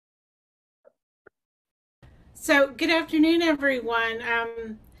So, good afternoon, everyone. I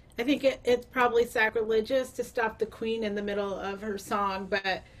think it's probably sacrilegious to stop the Queen in the middle of her song,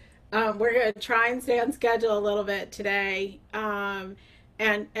 but we're going to try and stay on schedule a little bit today, and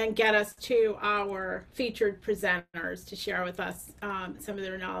get us to our featured presenters to share with us some of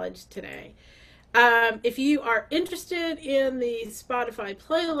their knowledge today. If you are interested in the Spotify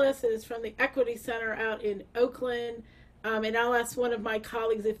playlist, it is from the Equity Center out in Oakland. And I'll ask one of my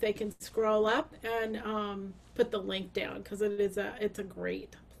colleagues if they can scroll up and put the link down because it's a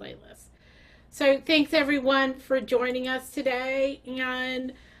great playlist. So thanks everyone for joining us today,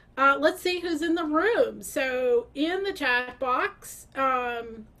 and let's see who's in the room. So in the chat box,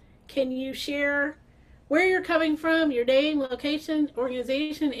 can you share where you're coming from, your name, location,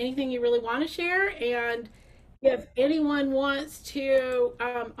 organization, anything you really want to share, and if anyone wants to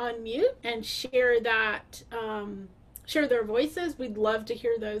unmute and share their voices, we'd love to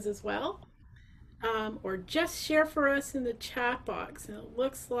hear those as well. Or just share for us in the chat box. And it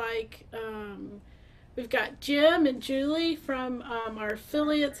looks like we've got Jim and Julie from our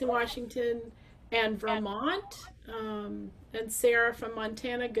affiliates in Washington and Vermont, and Sarah from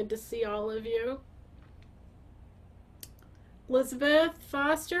Montana. Good to see all of you. Elizabeth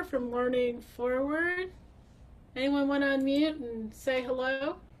Foster from Learning Forward. Anyone want to unmute and say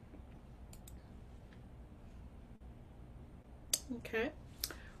hello? Okay.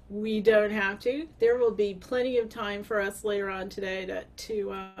 We don't have to. There will be plenty of time for us later on today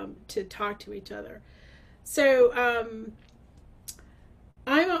to talk to each other. So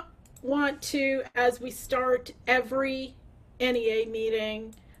I want to, as we start every NEA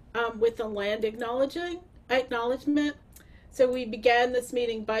meeting, with a land acknowledgement. So we began this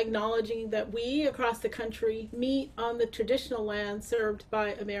meeting by acknowledging that we across the country meet on the traditional land served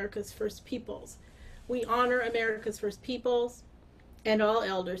by America's First Peoples. We honor America's First Peoples and all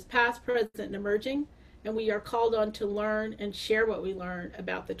elders, past, present, and emerging, and we are called on to learn and share what we learn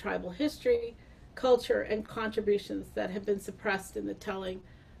about the tribal history, culture, and contributions that have been suppressed in the telling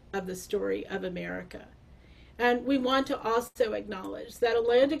of the story of America. And we want to also acknowledge that a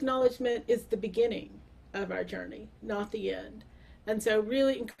land acknowledgement is the beginning of our journey, not the end. And so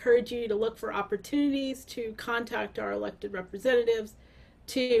really encourage you to look for opportunities to contact our elected representatives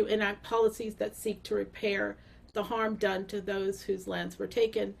to enact policies that seek to repair the harm done to those whose lands were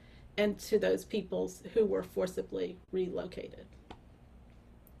taken and to those peoples who were forcibly relocated.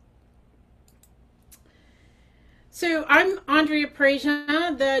 So I'm Andrea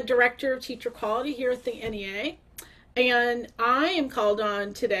Preza, the Director of Teacher Quality here at the NEA. And I am called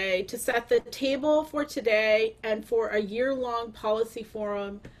on today to set the table for today and for a year-long policy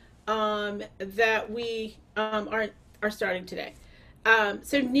forum that we are starting today.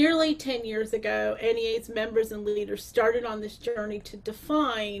 So nearly 10 years ago, NEA's members and leaders started on this journey to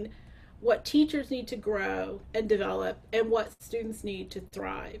define what teachers need to grow and develop and what students need to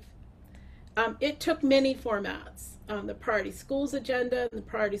thrive. It took many formats. The Priority Schools agenda and the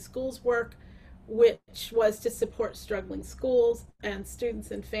Priority Schools work, which was to support struggling schools and students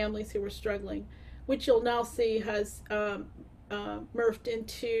and families who were struggling, which you'll now see has morphed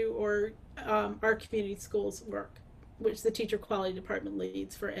into our community schools work, which the Teacher Quality Department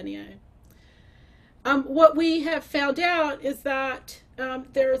leads for NEA. What we have found out is that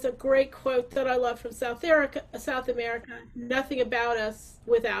there is a great quote that I love from South America, nothing about us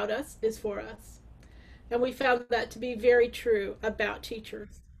without us is for us. And we found that to be very true about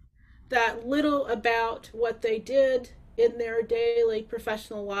teachers, that little about what they did in their daily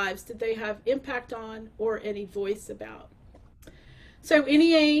professional lives did they have impact on or any voice about. So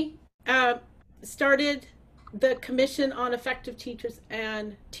NEA started the Commission on Effective Teachers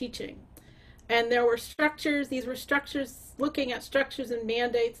and Teaching. And there were structures, these were structures looking at structures and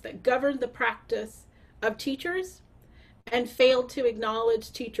mandates that governed the practice of teachers and failed to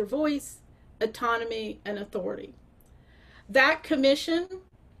acknowledge teacher voice, autonomy, and authority. That commission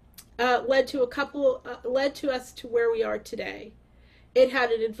led to us to where we are today. It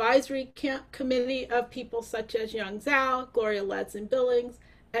had an advisory committee of people such as Young Zhao, Gloria Ladson-Billings,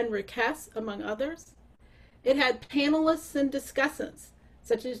 and Rick Hess, among others. It had panelists and discussants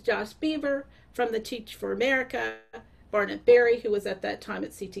such as Josh Beaver from the Teach for America, Barnett Berry, who was at that time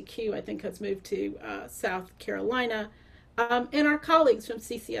at CTQ, I think has moved to South Carolina, and our colleagues from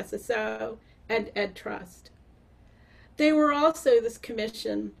CCSSO and Ed Trust. They were also, this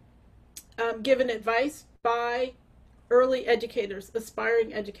commission, given advice by early educators,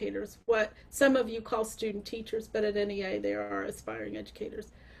 aspiring educators, what some of you call student teachers, but at NEA they are aspiring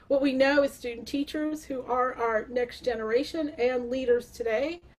educators. What we know is student teachers, who are our next generation and leaders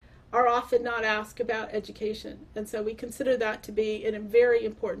today, are often not asked about education. And so we consider that to be a very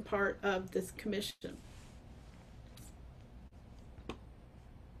important part of this commission.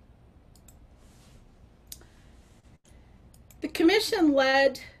 The commission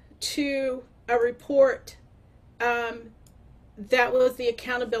led to a report um, that was the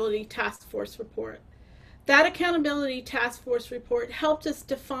Accountability Task Force report. That Accountability Task Force report helped us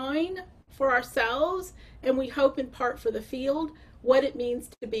define for ourselves, and we hope in part for the field, what it means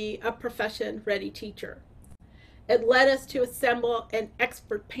to be a profession ready teacher. It led us to assemble an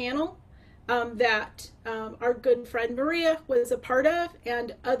expert panel that our good friend Maria was a part of,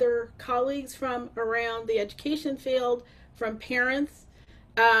 and other colleagues from around the education field, from parents,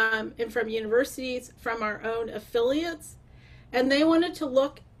 and from universities, from our own affiliates. And they wanted to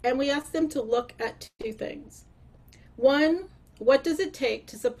look, and we asked them to look at two things. One, what does it take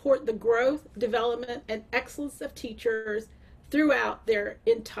to support the growth, development, and excellence of teachers throughout their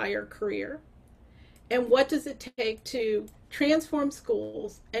entire career? And what does it take to transform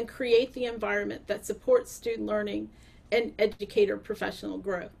schools and create the environment that supports student learning and educator professional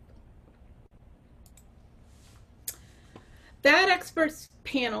growth? That experts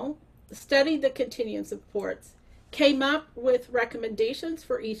panel studied the continuum supports, came up with recommendations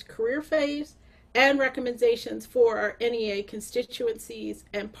for each career phase, and recommendations for our NEA constituencies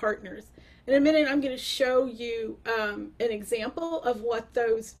and partners. In a minute, I'm going to show you an example of what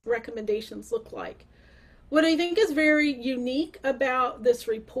those recommendations look like. What I think is very unique about this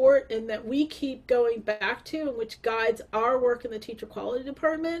report, and that we keep going back to, and which guides our work in the teacher quality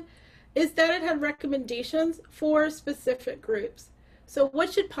department, is that it had recommendations for specific groups. So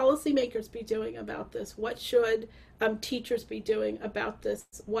what should policymakers be doing about this? What should teachers be doing about this?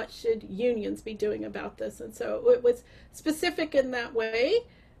 What should unions be doing about this? And so it was specific in that way,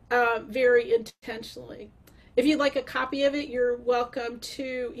 very intentionally. If you'd like a copy of it, you're welcome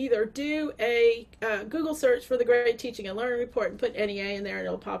to either do a Google search for the Great Teaching and Learning Report and put NEA in there and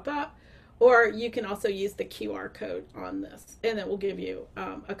it'll pop up. Or you can also use the QR code on this, and it will give you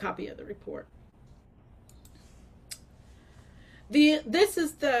a copy of the report. This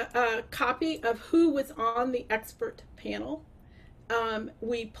is the copy of who was on the expert panel.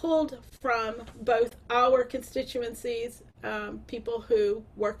 We pulled from both our constituencies, people who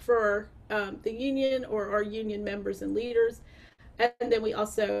work for the union or our union members and leaders, and then we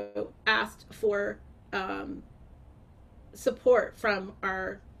also asked for support from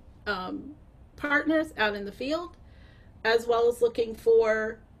our partners out in the field, as well as looking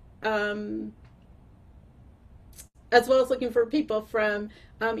for people from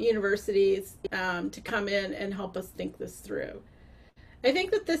universities to come in and help us think this through. I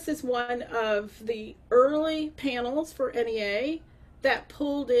think that this is one of the early panels for NEA that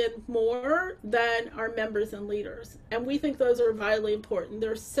pulled in more than our members and leaders. And we think those are vitally important.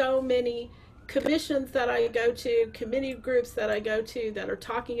 There's so many commissions that I go to, committee groups that I go to that are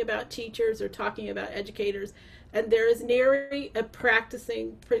talking about teachers or talking about educators, and there is nary a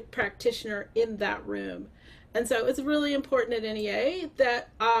practicing practitioner in that room. And so it's really important at NEA that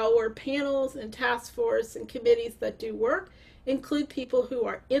our panels and task force and committees that do work include people who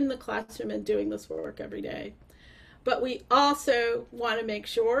are in the classroom and doing this work every day. But we also want to make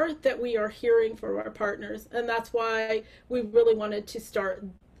sure that we are hearing from our partners, and that's why we really wanted to start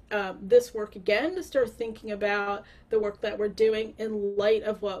this work again, to start thinking about the work that we're doing in light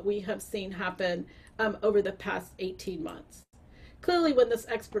of what we have seen happen over the past 18 months. Clearly, when this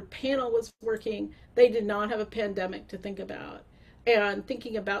expert panel was working, they did not have a pandemic to think about. And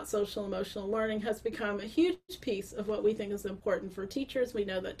thinking about social emotional learning has become a huge piece of what we think is important for teachers. We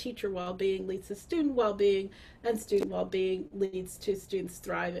know that teacher well-being leads to student well-being, and student well-being leads to students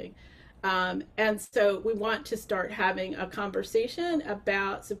thriving. And so we want to start having a conversation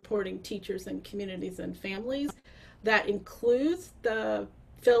about supporting teachers and communities and families that includes the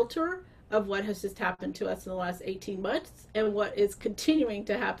filter of what has just happened to us in the last 18 months and what is continuing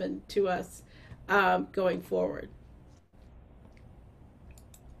to happen to us going forward.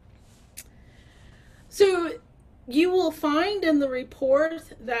 So you will find in the report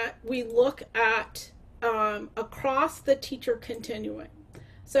that we look at across the teacher continuum.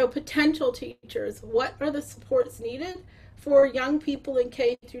 So potential teachers, what are the supports needed for young people in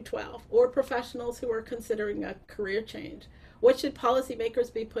K through 12 or professionals who are considering a career change? What should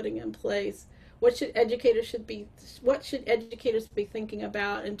policymakers be putting in place? What should educators be thinking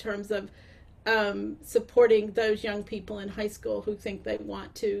about in terms of supporting those young people in high school who think they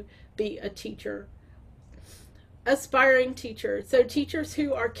want to be a teacher? Aspiring teachers, so teachers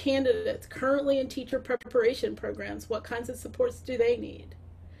who are candidates currently in teacher preparation programs, what kinds of supports do they need?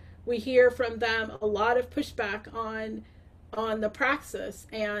 We hear from them a lot of pushback on the praxis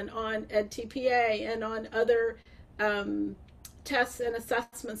and on EdTPA and on other tests and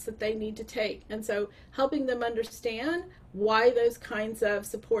assessments that they need to take. And so helping them understand why those kinds of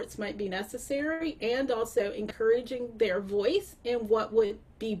supports might be necessary, and also encouraging their voice in what would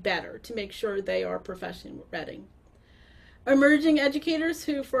be better to make sure they are profession ready. Emerging educators,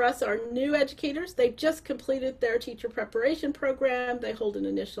 who for us are new educators, they've just completed their teacher preparation program, they hold an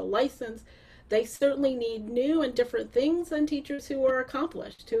initial license. They certainly need new and different things than teachers who are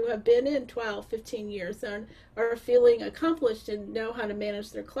accomplished, who have been in 12, 15 years and are feeling accomplished and know how to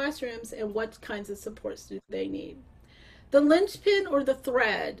manage their classrooms and what kinds of supports do they need. The linchpin, or the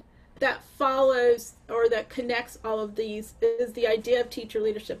thread that follows or that connects all of these, is the idea of teacher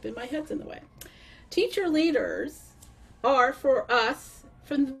leadership. And my head's in the way. Teacher leaders are, for us,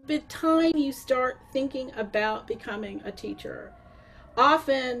 from the time you start thinking about becoming a teacher.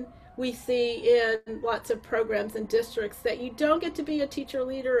 Often we see in lots of programs and districts that you don't get to be a teacher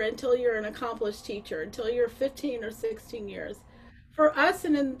leader until you're an accomplished teacher, until you're 15 or 16 years. For us,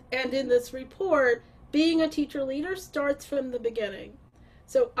 and in this report, being a teacher leader starts from the beginning.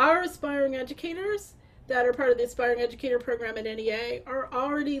 So our aspiring educators that are part of the Aspiring Educator Program at NEA are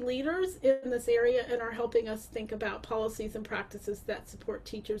already leaders in this area and are helping us think about policies and practices that support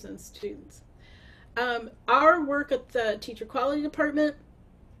teachers and students. Our work at the Teacher Quality Department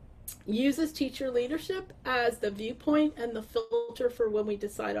uses teacher leadership as the viewpoint and the filter for when we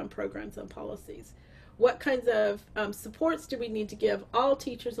decide on programs and policies. What kinds of supports do we need to give all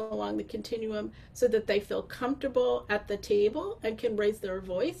teachers along the continuum so that they feel comfortable at the table and can raise their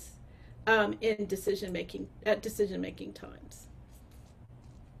voice in decision making times.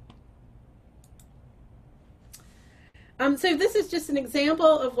 So this is just an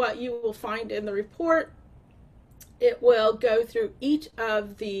example of what you will find in the report. It will go through each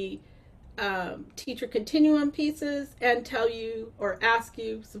of the teacher continuum pieces and tell you, or ask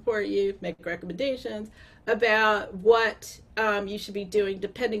you, support you, make recommendations about what you should be doing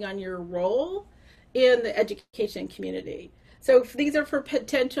depending on your role in the education community. So if these are for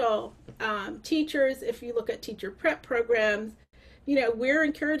potential teachers. If you look at teacher prep programs, we're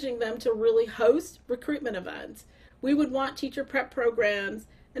encouraging them to really host recruitment events. We would want teacher prep programs,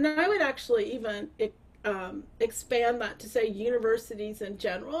 and I would actually even expand that to say universities in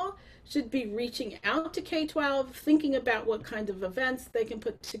general should be reaching out to K-12, thinking about what kind of events they can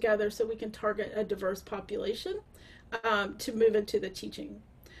put together so we can target a diverse population to move into the teaching.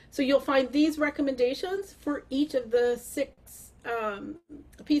 So you'll find these recommendations for each of the 6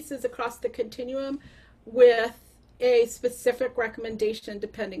 pieces across the continuum, with a specific recommendation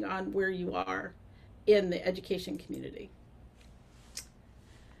depending on where you are in the education community.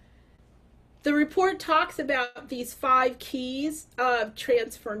 The report talks about these 5 keys of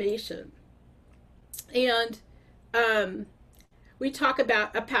transformation. And we talk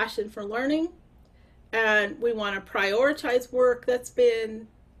about a passion for learning, and we want to prioritize work that's been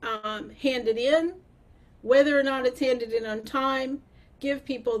handed in, whether or not it's handed in on time, give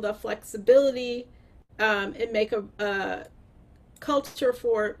people the flexibility, and make a culture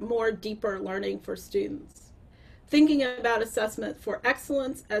for more deeper learning for students. Thinking about assessment for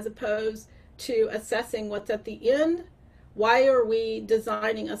excellence as opposed to assessing what's at the end. Why are we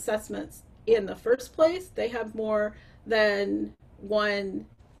designing assessments in the first place? They have more than one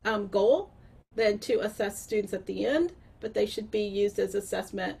goal than to assess students at the end, but they should be used as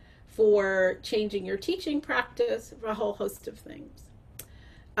assessment for changing your teaching practice, for a whole host of things.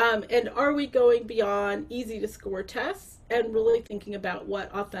 And are we going beyond easy to score tests and really thinking about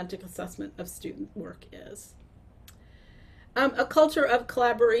what authentic assessment of student work is? A culture of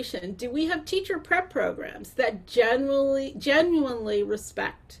collaboration. Do we have teacher prep programs that genuinely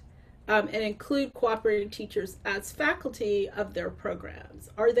respect and include cooperating teachers as faculty of their programs?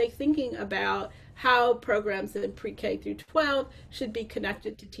 Are they thinking about how programs in pre-K through 12 should be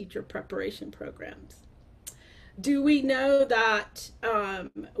connected to teacher preparation programs? Do we know that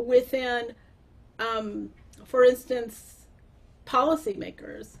within, for instance,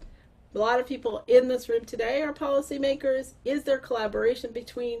 policymakers, a lot of people in this room today are policymakers. Is there collaboration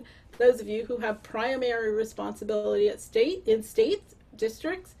between those of you who have primary responsibility in states,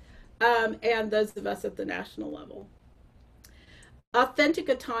 districts, and those of us at the national level? Authentic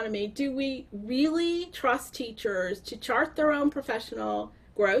autonomy. Do we really trust teachers to chart their own professional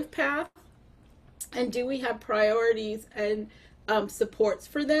growth path? And do we have priorities and supports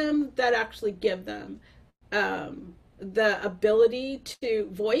for them that actually give them the ability to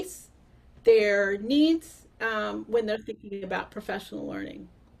voice their needs when they're thinking about professional learning?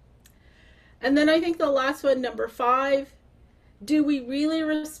 And then I think the last one, number 5, do we really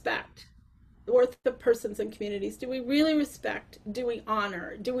respect worth of persons and communities? Do we really respect? Do we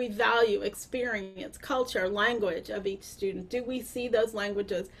honor? Do we value experience, culture, language of each student? Do we see those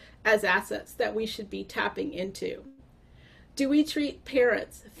languages as assets that we should be tapping into? Do we treat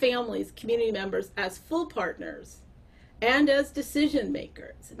parents, families, community members as full partners and as decision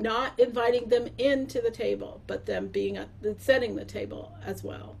makers, not inviting them into the table, but them being setting the table as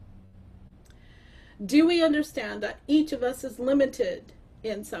well? Do we understand that each of us is limited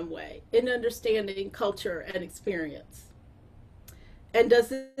in some way in understanding culture and experience? And does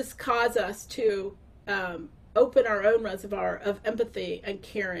this cause us to open our own reservoir of empathy and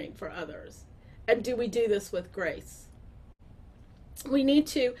caring for others? And do we do this with grace? We need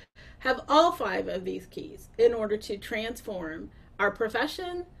to have all 5 of these keys in order to transform our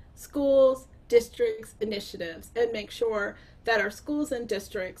profession, schools, districts, initiatives, and make sure that our schools and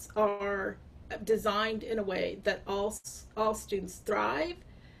districts are designed in a way that all students thrive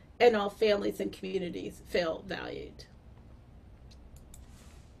and all families and communities feel valued.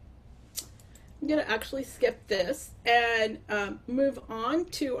 I'm going to actually skip this and move on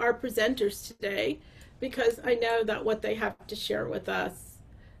to our presenters today, because I know that what they have to share with us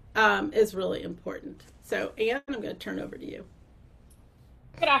is really important. So Anne, I'm going to turn over to you.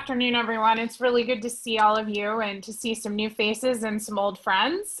 Good afternoon, everyone. It's really good to see all of you and to see some new faces and some old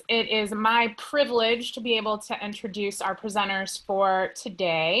friends. It is my privilege to be able to introduce our presenters for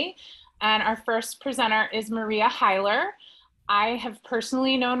today. And our first presenter is Maria Heiler. I have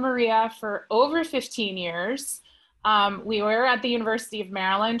personally known Maria for over 15 years. We were at the University of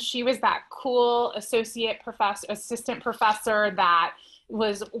Maryland. She was that cool assistant professor that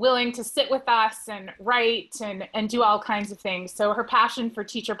was willing to sit with us and write and do all kinds of things. So her passion for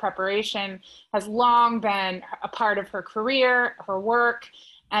teacher preparation has long been a part of her career, her work,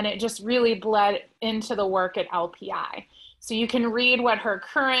 and it just really bled into the work at LPI. So you can read what her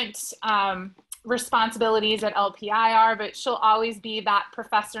current responsibilities at LPI are, but she'll always be that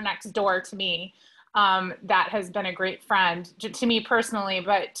professor next door to me that has been a great friend to me personally,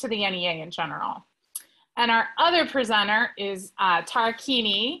 but to the NEA in general. And our other presenter is Tara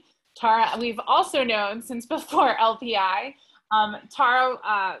Keeney. Tara, we've also known since before LPI.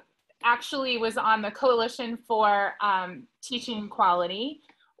 Tara actually was on the Coalition for Teaching Equality,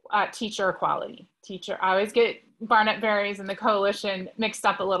 Teacher Equality. I always get Barnett Berries and the Coalition mixed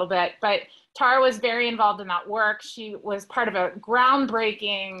up a little bit, but Tara was very involved in that work. She was part of a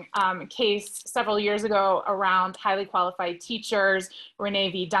groundbreaking case several years ago around highly qualified teachers,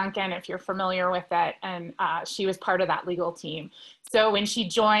 Renee v. Duncan, if you're familiar with it, and she was part of that legal team. So when she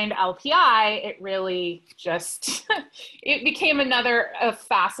joined LPI, it really just, it became another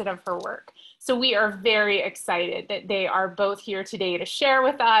facet of her work. So we are very excited that they are both here today to share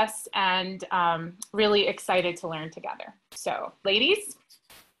with us, and really excited to learn together. So ladies.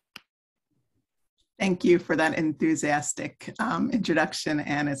 Thank you for that enthusiastic introduction,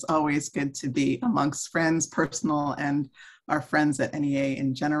 and it's always good to be amongst friends, personal, and our friends at NEA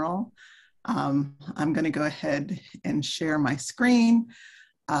in general. I'm going to go ahead and share my screen.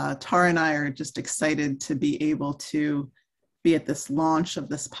 Tara and I are just excited to be able to be at this launch of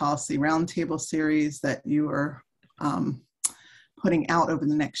this policy roundtable series that you are putting out over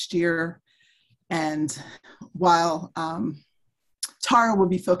the next year. And while Tara will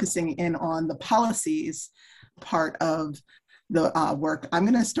be focusing in on the policies part of the work, I'm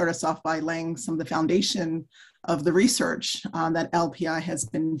going to start us off by laying some of the foundation of the research that LPI has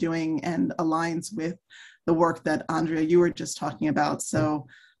been doing and aligns with the work that Andrea, you were just talking about. So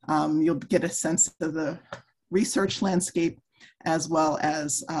you'll get a sense of the research landscape as well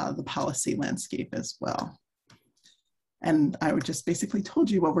as the policy landscape as well. And I would just basically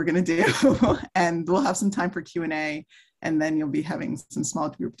told you what we're going to do, and we'll have some time for Q&A, and then you'll be having some small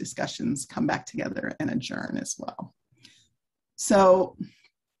group discussions, come back together and adjourn as well. So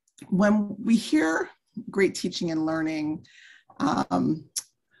when we hear great teaching and learning,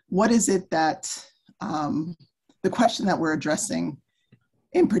 what is it that, the question that we're addressing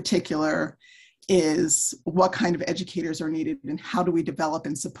in particular is what kind of educators are needed, and how do we develop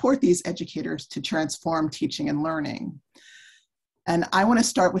and support these educators to transform teaching and learning? And I want to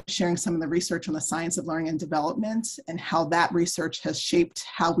start with sharing some of the research on the science of learning and development and how that research has shaped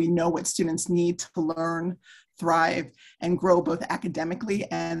how we know what students need to learn, thrive, and grow both academically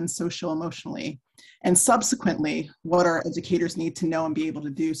and social-emotionally. And subsequently, what our educators need to know and be able to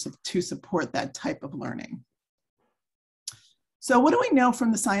do to support that type of learning. So what do we know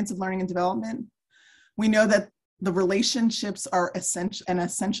from the science of learning and development? We know that the relationships are an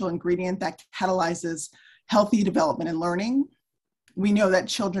essential ingredient that catalyzes healthy development and learning. We know that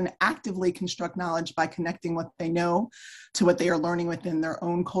children actively construct knowledge by connecting what they know to what they are learning within their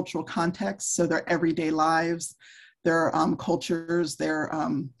own cultural context, so their everyday lives, their cultures, their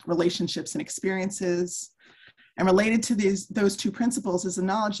relationships and experiences. And related to those two principles is the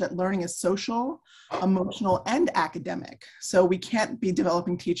knowledge that learning is social, emotional, and academic. So we can't be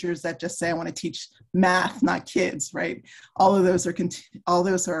developing teachers that just say, I want to teach math, not kids, right? All those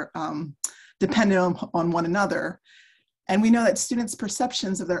are dependent on one another. And we know that students'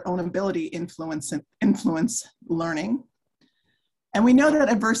 perceptions of their own ability influence learning. And we know that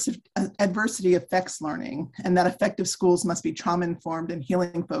adversity affects learning, and that effective schools must be trauma-informed and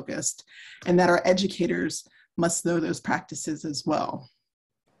healing-focused, and that our educators must know those practices as well.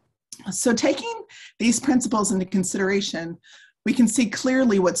 So taking these principles into consideration, we can see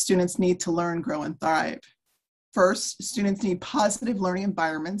clearly what students need to learn, grow, and thrive. First, students need positive learning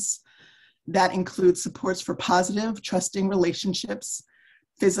environments that include supports for positive, trusting relationships,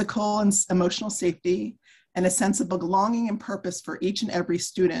 physical and emotional safety, and a sense of belonging and purpose for each and every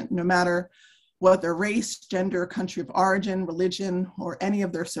student, no matter what their race, gender, country of origin, religion, or any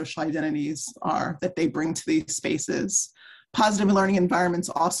of their social identities are that they bring to these spaces. Positive learning environments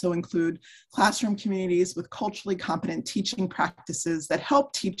also include classroom communities with culturally competent teaching practices that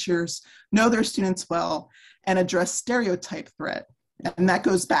help teachers know their students well and address stereotype threat. And that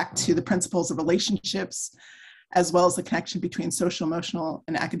goes back to the principles of relationships, as well as the connection between social, emotional,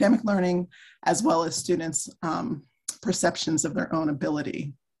 and academic learning, as well as students' perceptions of their own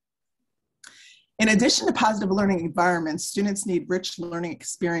ability. In addition to positive learning environments, students need rich learning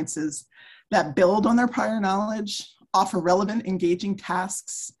experiences that build on their prior knowledge, offer relevant, engaging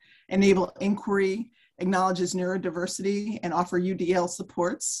tasks, enable inquiry, acknowledges neurodiversity, and offer UDL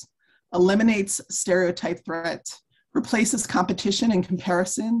supports, eliminates stereotype threat, replaces competition and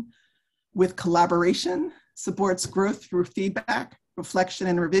comparison with collaboration, supports growth through feedback, reflection,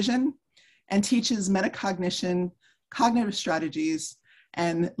 and revision, and teaches metacognition, cognitive strategies,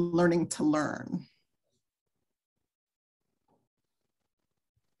 and learning to learn.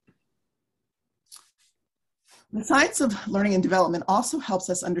 The science of learning and development also helps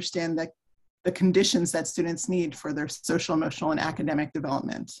us understand the conditions that students need for their social, emotional, and academic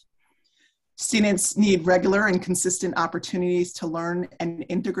development. Students need regular and consistent opportunities to learn and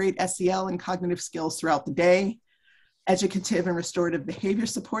integrate SEL and cognitive skills throughout the day, educative and restorative behavior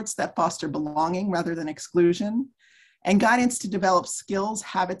supports that foster belonging rather than exclusion, and guidance to develop skills,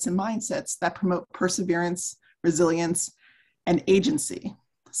 habits, and mindsets that promote perseverance, resilience, and agency,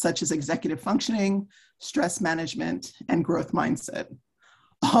 such as executive functioning, stress management, and growth mindset.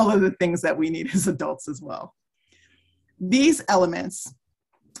 All of the things that we need as adults as well. These elements,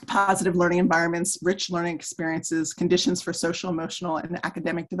 positive learning environments, rich learning experiences, conditions for social, emotional, and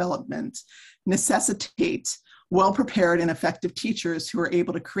academic development, necessitate well-prepared and effective teachers who are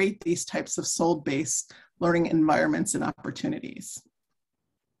able to create these types of soul-based learning environments and opportunities.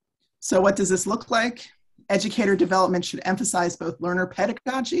 So what does this look like? Educator development should emphasize both learner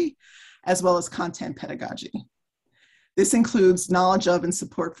pedagogy as well as content pedagogy. This includes knowledge of and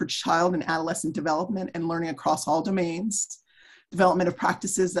support for child and adolescent development and learning across all domains, development of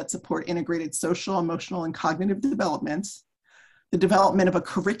practices that support integrated social, emotional, and cognitive development, the development of a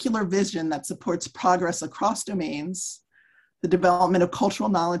curricular vision that supports progress across domains, the development of cultural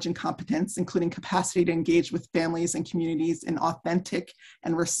knowledge and competence, including capacity to engage with families and communities in authentic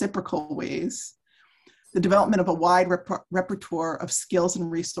and reciprocal ways, the development of a wide repertoire of skills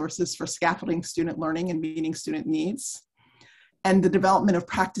and resources for scaffolding student learning and meeting student needs, and the development of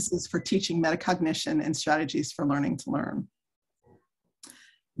practices for teaching metacognition and strategies for learning to learn.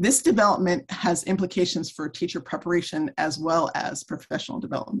 This development has implications for teacher preparation as well as professional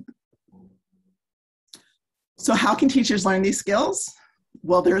development. So how can teachers learn these skills?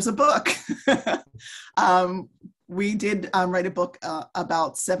 Well, there's a book. We did write a book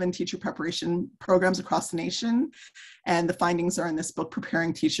about 7 teacher preparation programs across the nation, and the findings are in this book,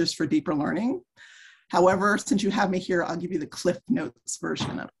 Preparing Teachers for Deeper Learning. However, since you have me here, I'll give you the Cliff Notes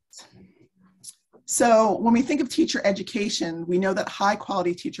version of it. So when we think of teacher education, we know that high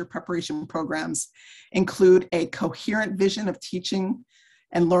quality teacher preparation programs include a coherent vision of teaching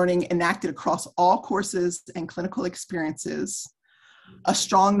and learning enacted across all courses and clinical experiences, a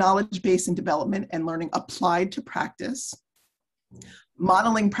strong knowledge base in development and learning applied to practice,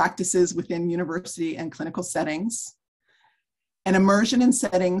 modeling practices within university and clinical settings, an immersion in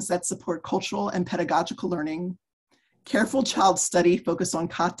settings that support cultural and pedagogical learning, careful child study focused on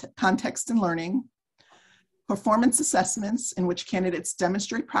context and learning, performance assessments in which candidates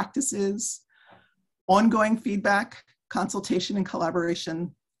demonstrate practices, ongoing feedback, consultation and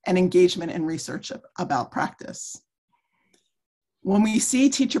collaboration, and engagement and research about practice. When we see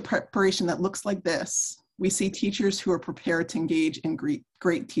teacher preparation that looks like this, we see teachers who are prepared to engage in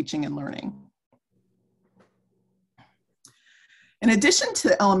great teaching and learning. In addition to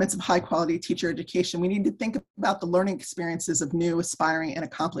the elements of high quality teacher education, we need to think about the learning experiences of new, aspiring, and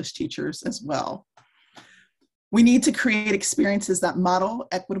accomplished teachers as well. We need to create experiences that model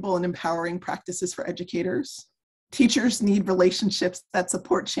equitable and empowering practices for educators. Teachers need relationships that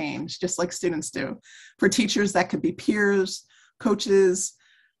support change, just like students do. For teachers, that could be peers, coaches,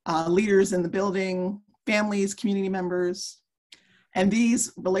 leaders in the building, families, community members. And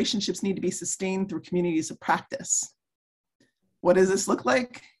these relationships need to be sustained through communities of practice. What does this look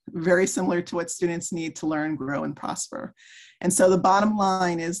like? Very similar to what students need to learn, grow, and prosper. And so the bottom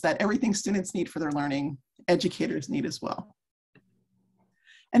line is that everything students need for their learning, educators need as well.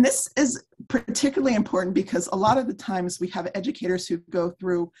 And this is particularly important because a lot of the times we have educators who go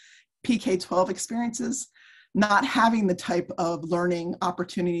through PK-12 experiences, not having the type of learning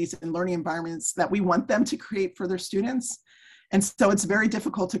opportunities and learning environments that we want them to create for their students. And so it's very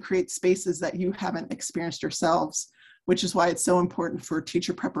difficult to create spaces that you haven't experienced yourselves, which is why it's so important for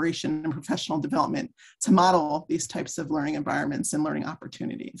teacher preparation and professional development to model these types of learning environments and learning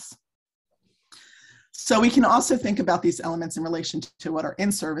opportunities. So we can also think about these elements in relation to what our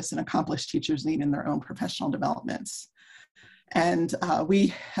in-service and accomplished teachers need in their own professional developments. And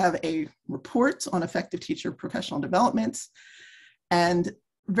we have a report on effective teacher professional development, and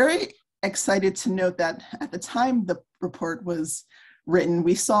very excited to note that at the time the report was written,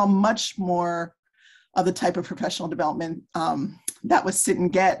 we saw much more of the type of professional development that was sit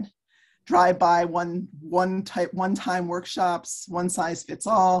and get, drive-by, one-time workshops, one size fits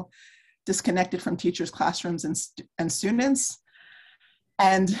all, disconnected from teachers, classrooms, and students.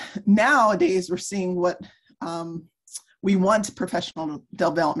 And nowadays we're seeing what we want professional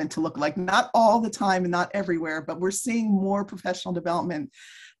development to look like. Not all the time and not everywhere, but we're seeing more professional development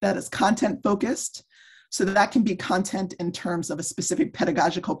that is content focused. So that can be content in terms of a specific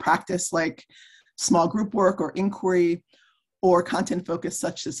pedagogical practice like small group work or inquiry, or content focused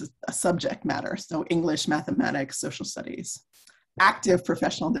such as a subject matter. So English, mathematics, social studies. Active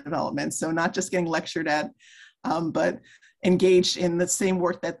professional development, so not just getting lectured at, but engaged in the same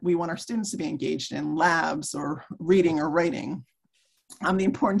work that we want our students to be engaged in, labs or reading or writing. The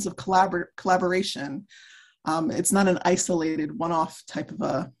importance of collaboration. It's not an isolated one-off type of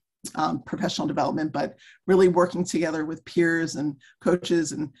a professional development, but really working together with peers and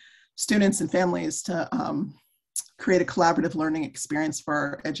coaches and students and families to create a collaborative learning experience for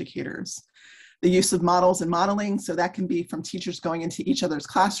our educators. The use of models and modeling, so that can be from teachers going into each other's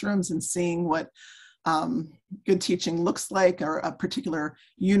classrooms and seeing what good teaching looks like, or a particular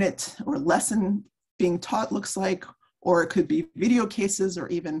unit or lesson being taught looks like, or it could be video cases or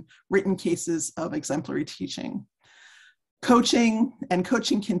even written cases of exemplary teaching. Coaching, and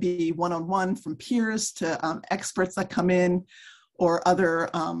coaching can be one-on-one from peers to experts that come in, or other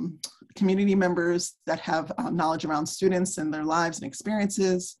community members that have knowledge around students and their lives and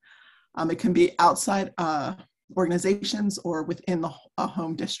experiences. It can be outside organizations or within a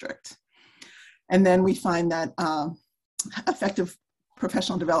home district. And then we find that effective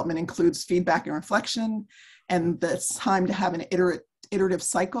professional development includes feedback and reflection, and the time to have an iterative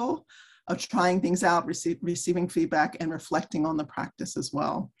cycle of trying things out, receiving feedback, and reflecting on the practice as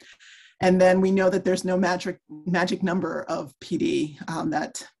well. And then we know that there's no magic number of PD,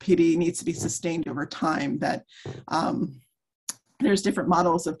 that PD needs to be sustained over time, that there's different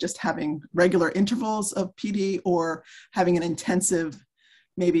models of just having regular intervals of PD, or having an intensive,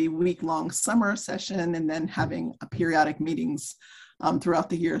 maybe week-long summer session, and then having periodic meetings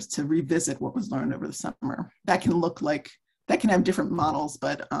throughout the years to revisit what was learned over the summer. That can have different models,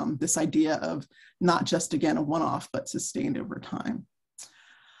 but this idea of not just, again, a one-off, but sustained over time.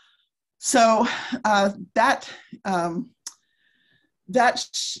 So I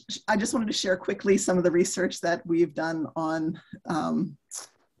just wanted to share quickly some of the research that we've done on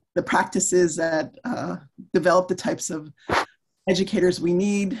the practices that develop the types of educators we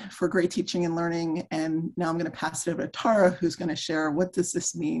need for great teaching and learning. And now I'm going to pass it over to Tara, who's going to share what does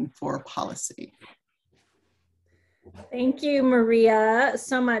this mean for policy. Thank you, Maria,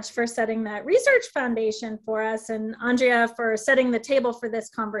 so much for setting that research foundation for us, and Andrea for setting the table for this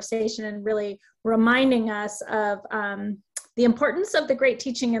conversation and really reminding us of the importance of the Great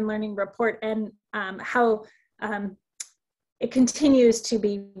Teaching and Learning Report, and how it continues to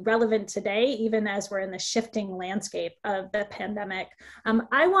be relevant today, even as we're in the shifting landscape of the pandemic.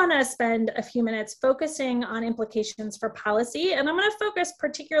 I want to spend a few minutes focusing on implications for policy, and I'm going to focus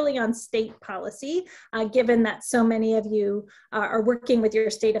particularly on state policy, given that so many of you are working with your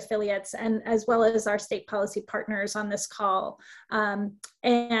state affiliates, and as well as our state policy partners on this call.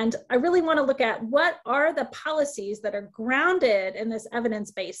 And I really want to look at what are the policies that are grounded in this evidence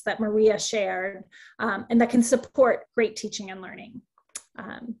base that Maria shared, and that can support great teaching and learning.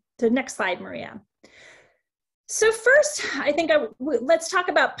 The next slide, Maria. So first, I think let's talk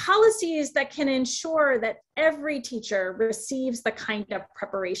about policies that can ensure that every teacher receives the kind of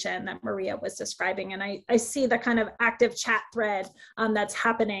preparation that Maria was describing. And I see the kind of active chat thread that's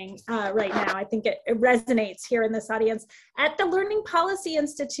happening right now. I think it resonates here in this audience. At the Learning Policy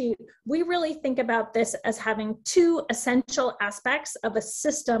Institute, we really think about this as having two essential aspects of a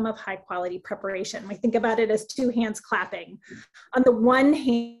system of high quality preparation. We think about it as two hands clapping. On the one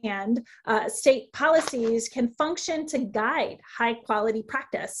hand, state policies can function to guide high quality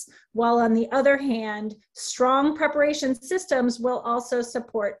practice, while on the other hand, strong preparation systems will also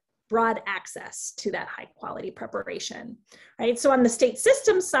support broad access to that high quality preparation, right? So on the state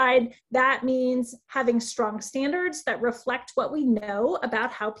system side, that means having strong standards that reflect what we know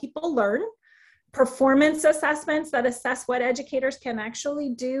about how people learn, performance assessments that assess what educators can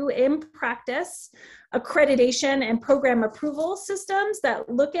actually do in practice, accreditation and program approval systems that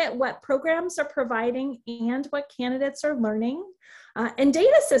look at what programs are providing and what candidates are learning, and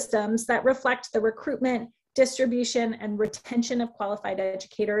data systems that reflect the recruitment, distribution, and retention of qualified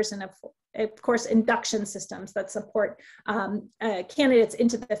educators, and of course, induction systems that support candidates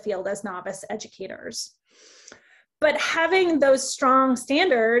into the field as novice educators. But having those strong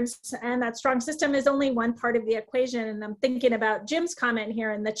standards and that strong system is only one part of the equation. And I'm thinking about Jim's comment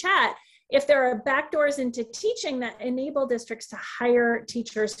here in the chat. If there are backdoors into teaching that enable districts to hire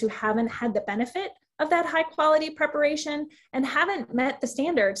teachers who haven't had the benefit of that high quality preparation and haven't met the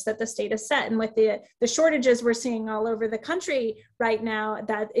standards that the state has set, and with the shortages we're seeing all over the country right now,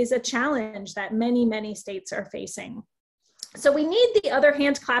 that is a challenge that many, many states are facing. So we need the other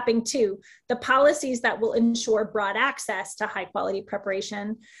hand clapping too, the policies that will ensure broad access to high quality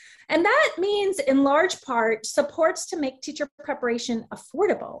preparation. And that means in large part supports to make teacher preparation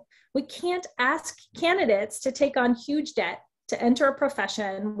affordable. We can't ask candidates to take on huge debt to enter a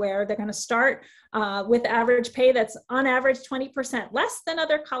profession where they're going to start with average pay that's on average 20% less than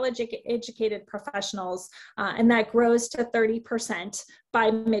other college educated professionals, and that grows to 30%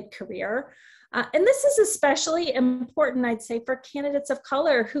 by mid-career. And this is especially important, I'd say, for candidates of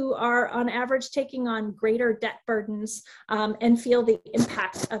color who are on average taking on greater debt burdens and feel the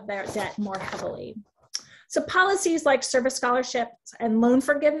impact of their debt more heavily. So policies like service scholarships and loan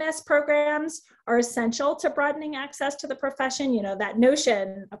forgiveness programs are essential to broadening access to the profession. You know, that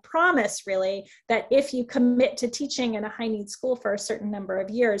notion, a promise really, that if you commit to teaching in a high need school for a certain number of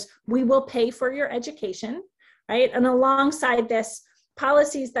years, we will pay for your education, right? And alongside this,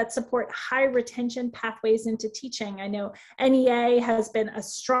 policies that support high retention pathways into teaching. I know NEA has been a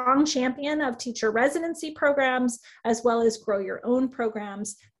strong champion of teacher residency programs, as well as grow your own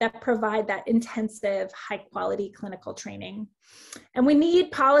programs that provide that intensive high quality clinical training. And we need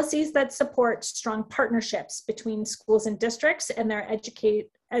policies that support strong partnerships between schools and districts and their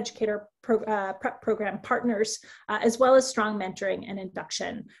educator prep program partners, as well as strong mentoring and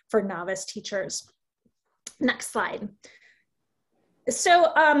induction for novice teachers. Next slide. So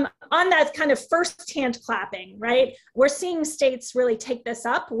on that kind of first hand clapping, right, we're seeing states really take this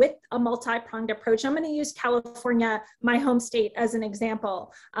up with a multi-pronged approach. I'm going to use California, my home state, as an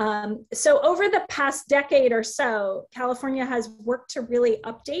example. So over the past decade or so, California has worked to really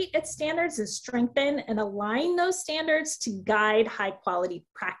update its standards and strengthen and align those standards to guide high quality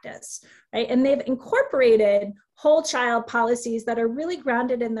practice, right? And they've incorporated whole child policies that are really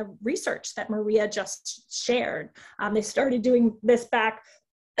grounded in the research that Maria just shared. They started doing this back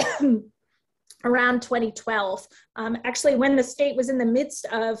around 2012, actually when the state was in the midst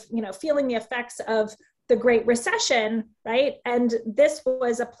of, you know, feeling the effects of the Great Recession, right? And this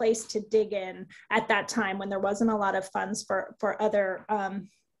was a place to dig in at that time when there wasn't a lot of funds for other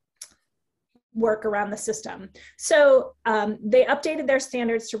work around the system. So they updated their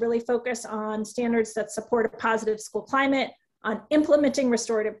standards to really focus on standards that support a positive school climate, on implementing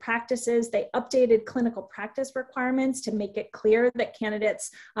restorative practices. They updated clinical practice requirements to make it clear that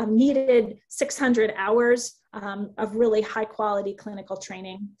candidates needed 600 hours of really high quality clinical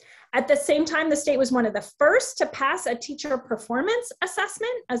training. At the same time, the state was one of the first to pass a teacher performance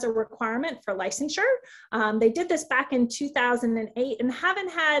assessment as a requirement for licensure. They did this back in 2008 and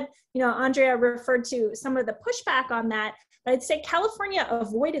haven't had, you know, Andrea referred to some of the pushback on that. But I'd say California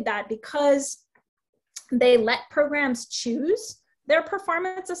avoided that because they let programs choose their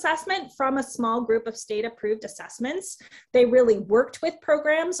performance assessment from a small group of state-approved assessments. They really worked with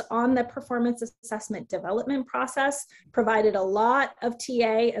programs on the performance assessment development process, provided a lot of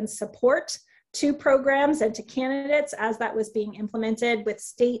TA and support to programs and to candidates as that was being implemented with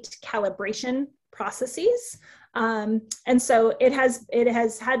state calibration processes. And so it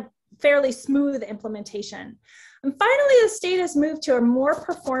has had fairly smooth implementation. And finally, the state has moved to a more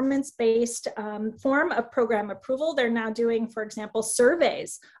performance-based form of program approval. They're now doing, for example,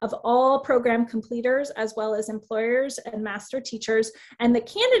 surveys of all program completers as well as employers and master teachers. And the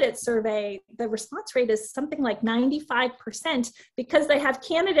candidate survey, the response rate is something like 95% because they have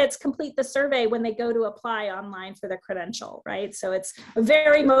candidates complete the survey when they go to apply online for their credential, right? So it's a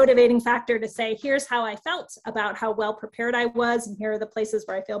very motivating factor to say, here's how I felt about how well prepared I was, and here are the places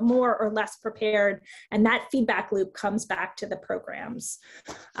where I feel more or less prepared. And that feedback loop comes back to the programs.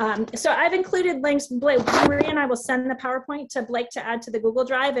 So I've included links. Maria and I will send the PowerPoint to Blake to add to the Google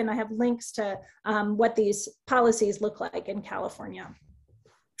Drive, and I have links to what these policies look like in California.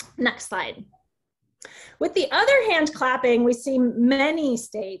 Next slide. With the other hand clapping, we see many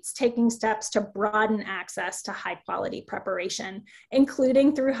states taking steps to broaden access to high quality preparation,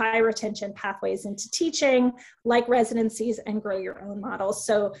 including through high retention pathways into teaching, like residencies and grow your own models.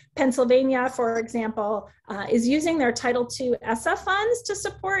 So Pennsylvania, for example, is using their Title II ESSA funds to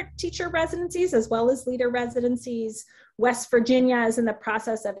support teacher residencies as well as leader residencies. West Virginia is in the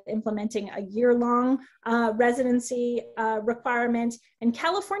process of implementing a year-long residency requirement, and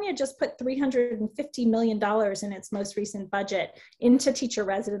California just put $350 million in its most recent budget into teacher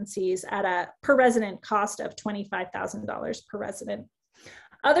residencies at a per resident cost of $25,000 per resident.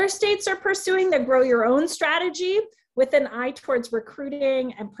 Other states are pursuing the grow your own strategy with an eye towards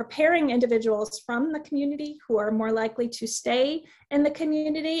recruiting and preparing individuals from the community who are more likely to stay in the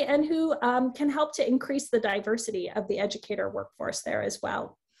community and who can help to increase the diversity of the educator workforce there as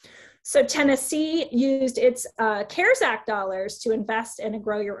well. So Tennessee used its CARES Act dollars to invest in a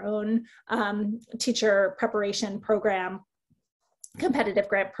grow your own teacher preparation program, competitive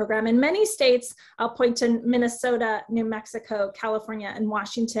grant program. In many states, I'll point to Minnesota, New Mexico, California, and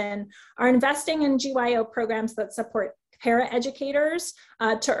Washington, are investing in GYO programs that support paraeducators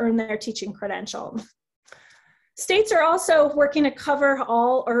to earn their teaching credential. States are also working to cover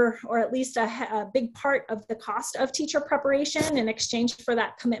all or at least a big part of the cost of teacher preparation in exchange for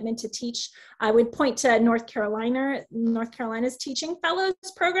that commitment to teach. I would point to North Carolina's Teaching Fellows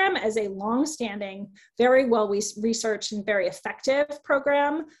program as a long-standing, very well-researched and very effective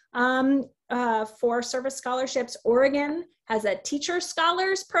program for service scholarships. Oregon has a Teacher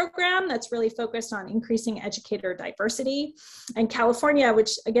Scholars program that's really focused on increasing educator diversity. And California,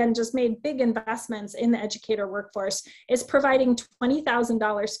 which again just made big investments in the educator workforce, is providing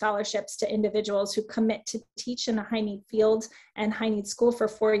 $20,000 scholarships to individuals who commit to teach in a high-need field and high-need school for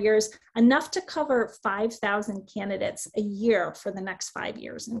 4 years, enough to cover 5,000 candidates a year for the next 5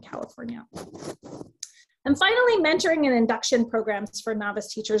 years in California. And finally, mentoring and induction programs for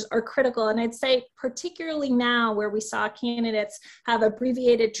novice teachers are critical. And I'd say particularly now where we saw candidates have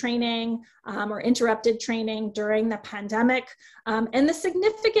abbreviated training or interrupted training during the pandemic, and the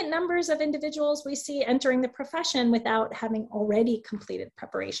significant numbers of individuals we see entering the profession without having already completed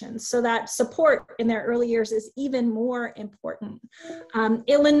preparations. So that support in their early years is even more important.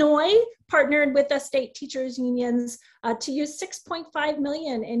 Illinois partnered with the state teachers unions to use $6.5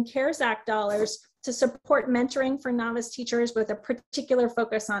 million in CARES Act dollars to support mentoring for novice teachers with a particular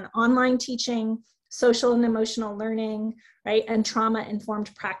focus on online teaching, social and emotional learning, right, and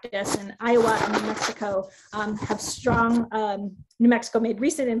trauma-informed practice. And Iowa and New Mexico have strong, New Mexico made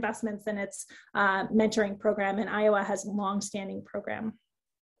recent investments in its mentoring program, and Iowa has a long-standing program.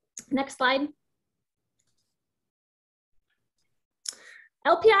 Next slide.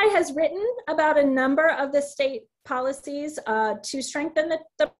 LPI has written about a number of the state policies to strengthen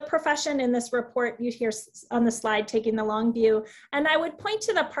the profession. In this report you hear on the slide, taking the long view. And I would point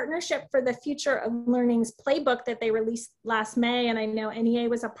to the Partnership for the Future of Learning's playbook that they released last May. And I know NEA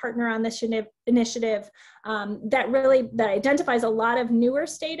was a partner on this initiative that identifies a lot of newer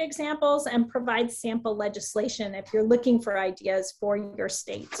state examples and provides sample legislation if you're looking for ideas for your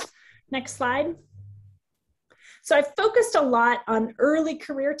state. Next slide. So I've focused a lot on early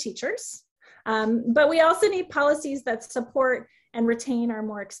career teachers, but we also need policies that support and retain our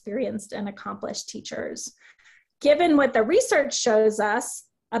more experienced and accomplished teachers. Given what the research shows us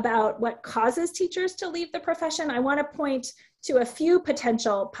about what causes teachers to leave the profession, I want to point to a few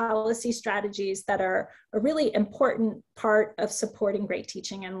potential policy strategies that are a really important part of supporting great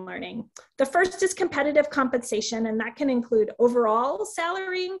teaching and learning. The first is competitive compensation, and that can include overall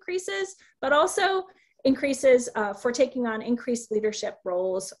salary increases, but also increases for taking on increased leadership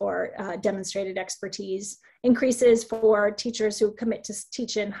roles or demonstrated expertise, increases for teachers who commit to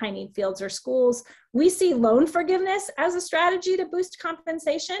teach in high need fields or schools. We see loan forgiveness as a strategy to boost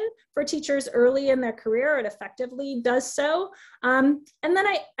compensation for teachers early in their career. It effectively does so. And then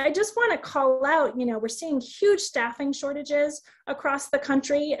I just want to call out, we're seeing huge staffing shortages across the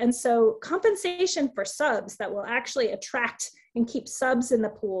country. And so compensation for subs that will actually attract and keep subs in the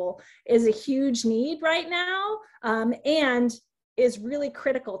pool is a huge need right now, and is really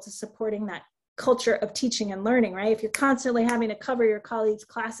critical to supporting that culture of teaching and learning, right? If you're constantly having to cover your colleagues'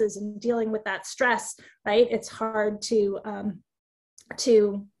 classes and dealing with that stress, right, it's hard to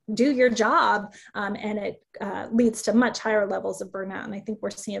do your job, and it leads to much higher levels of burnout. And I think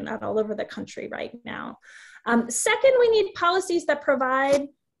we're seeing that all over the country right now. Second, we need policies that provide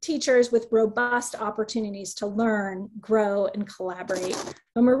teachers with robust opportunities to learn, grow, and collaborate.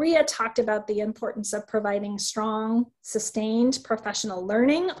 Well, Maria talked about the importance of providing strong, sustained professional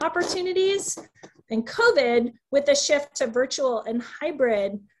learning opportunities. And COVID, with the shift to virtual and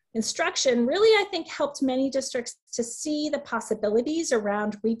hybrid instruction, really, I think, helped many districts to see the possibilities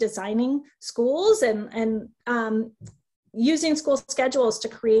around redesigning schools and using school schedules to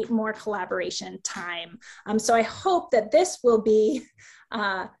create more collaboration time. So I hope that this will be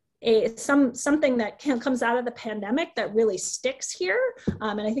something that comes out of the pandemic that really sticks here.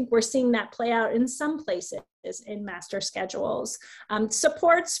 And I think we're seeing that play out in some places in master schedules.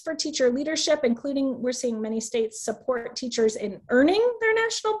 Supports for teacher leadership, including we're seeing many states support teachers in earning their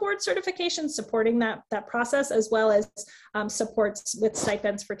national board certification, supporting that process, as well as supports with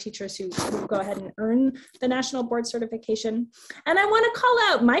stipends for teachers who go ahead and earn the national board certification. And I want to call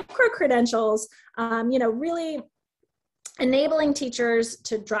out micro-credentials, really enabling teachers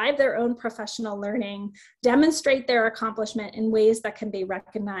to drive their own professional learning, demonstrate their accomplishment in ways that can be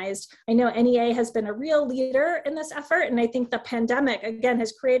recognized. I know NEA has been a real leader in this effort, and I think the pandemic, again,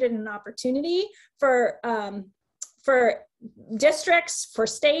 has created an opportunity for districts, for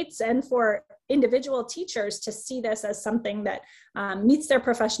states, and for individual teachers to see this as something that meets their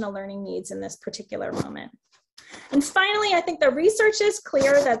professional learning needs in this particular moment. And finally, I think the research is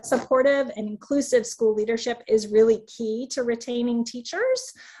clear that supportive and inclusive school leadership is really key to retaining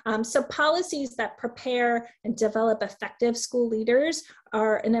teachers. So policies that prepare and develop effective school leaders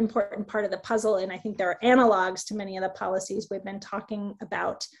are an important part of the puzzle. And I think there are analogs to many of the policies we've been talking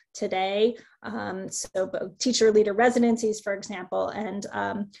about today. So teacher leader residencies, for example, and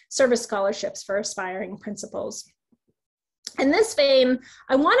service scholarships for aspiring principals. In this vein,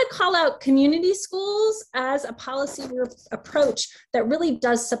 I want to call out community schools as a policy approach that really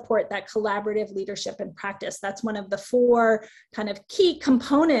does support that collaborative leadership and practice. That's one of the 4 kind of key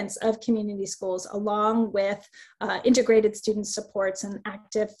components of community schools, along with integrated student supports and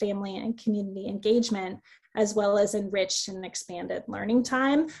active family and community engagement, as well as enriched and expanded learning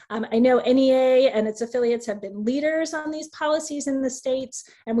time. I know NEA and its affiliates have been leaders on these policies in the states,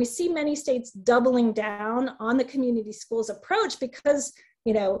 and we see many states doubling down on the community schools approach because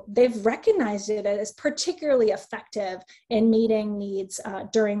they've recognized it as particularly effective in meeting needs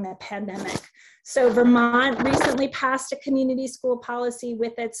during the pandemic. So Vermont recently passed a community school policy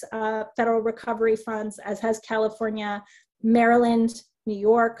with its federal recovery funds, as has California, Maryland, New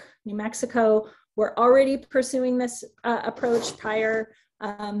York, New Mexico. We're already pursuing this approach prior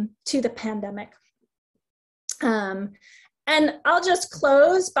to the pandemic. And I'll just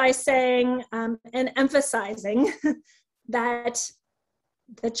close by saying and emphasizing that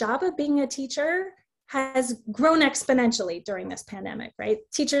the job of being a teacher has grown exponentially during this pandemic, right?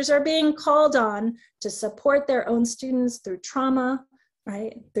 Teachers are being called on to support their own students through trauma,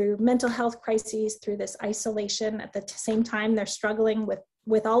 right? Through mental health crises, through this isolation. At the same time, they're struggling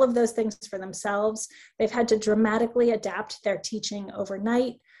with all of those things for themselves. They've had to dramatically adapt their teaching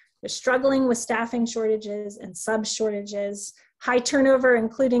overnight. They're struggling with staffing shortages and sub shortages, high turnover,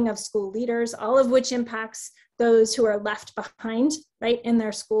 including of school leaders, all of which impacts those who are left behind, right, in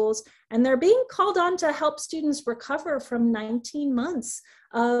their schools. And they're being called on to help students recover from 19 months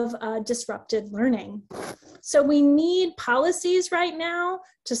of disrupted learning. So we need policies right now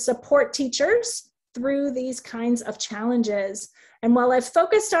to support teachers through these kinds of challenges. And while I've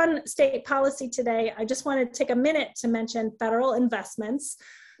focused on state policy today, I just want to take a minute to mention federal investments.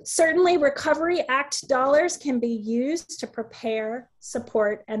 Certainly, Recovery Act dollars can be used to prepare,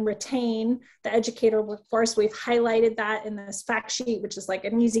 support, and retain the educator workforce. We've highlighted that in this fact sheet, which is like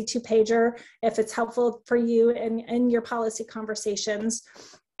an easy 2-pager if it's helpful for you in your policy conversations.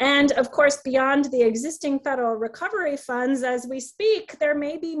 And of course, beyond the existing federal recovery funds, as we speak, there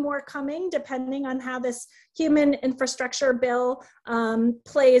may be more coming depending on how this human infrastructure bill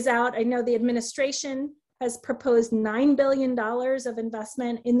plays out. I know the administration has proposed $9 billion of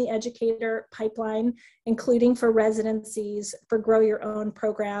investment in the educator pipeline, including for residencies, for grow your own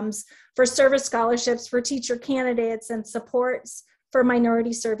programs, for service scholarships, for teacher candidates and supports for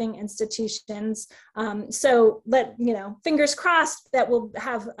minority serving institutions. So fingers crossed that we'll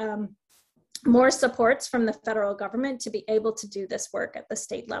have more supports from the federal government to be able to do this work at the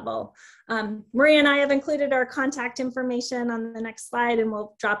state level. Maria and I have included our contact information on the next slide, and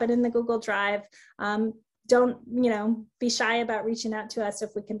we'll drop it in the Google Drive. Don't be shy about reaching out to us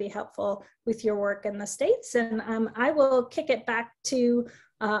if we can be helpful with your work in the States. And I will kick it back to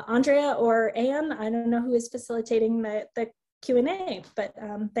Andrea or Anne. I don't know who is facilitating the Q&A, but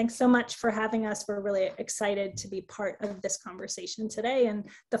thanks so much for having us. We're really excited to be part of this conversation today and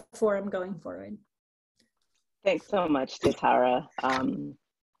the forum going forward. Thanks so much to Tara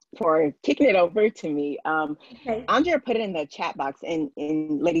for kicking it over to me. Okay. Andrea put it in the chat box, and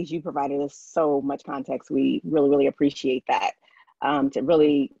ladies, you provided us so much context. We really, really appreciate that to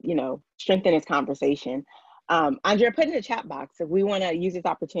really, strengthen this conversation. Andrea put in the chat box, if we want to use this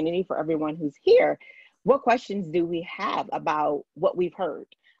opportunity for everyone who's here, what questions do we have about what we've heard?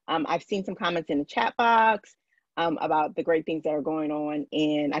 I've seen some comments in the chat box about the great things that are going on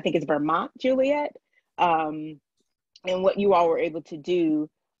in, I think it's Vermont, Juliet, and what you all were able to do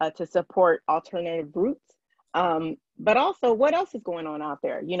to support alternative routes. But also, what else is going on out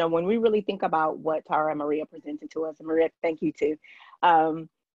there? When we really think about what Tara and Maria presented to us, and Maria, thank you too.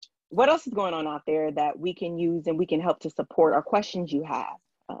 What else is going on out there that we can use and we can help to support, or questions you have?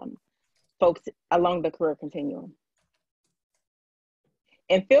 Folks along the career continuum.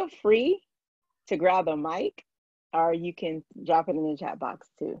 And feel free to grab a mic, or you can drop it in the chat box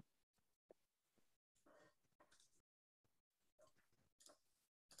too.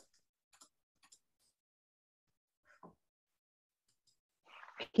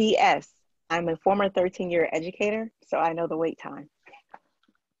 P.S. I'm a former 13-year educator, so I know the wait time.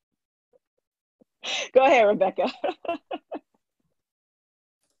 Go ahead, Rebecca.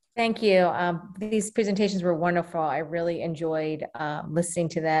 Thank you. These presentations were wonderful. I really enjoyed listening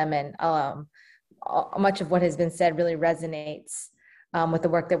to them, and much of what has been said really resonates with the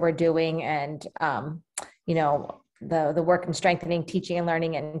work that we're doing, and the work in strengthening teaching and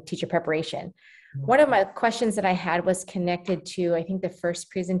learning and teacher preparation. One of my questions that I had was connected to, I think, the first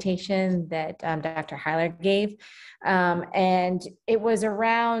presentation that Dr. Heiler gave, and it was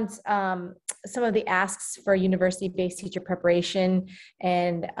around some of the asks for university-based teacher preparation,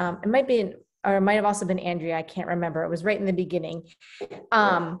 and it might be, or it might have also been Andrea, I can't remember. It was right in the beginning.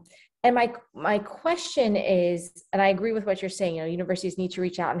 And my question is, and I agree with what you're saying, universities need to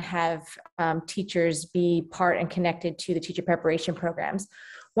reach out and have teachers be part and connected to the teacher preparation programs.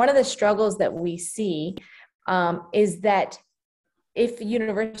 One of the struggles that we see is that if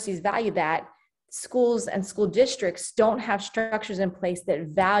universities value that, schools and school districts don't have structures in place that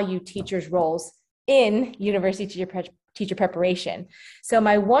value teachers' roles in university teacher preparation. So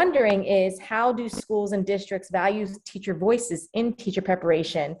my wondering is, how do schools and districts value teacher voices in teacher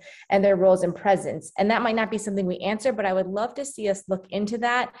preparation and their roles and presence? And that might not be something we answer, but I would love to see us look into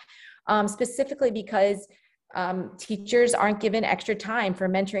that, specifically because teachers aren't given extra time for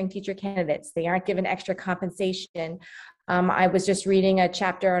mentoring teacher candidates. They aren't given extra compensation. I was just reading a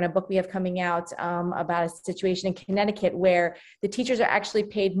chapter in a book we have coming out about a situation in Connecticut where the teachers are actually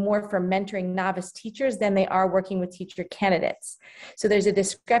paid more for mentoring novice teachers than they are working with teacher candidates. So there's a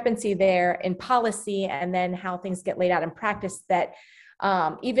discrepancy there in policy and then how things get laid out in practice that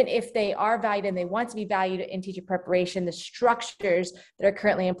even if they are valued and they want to be valued in teacher preparation, the structures that are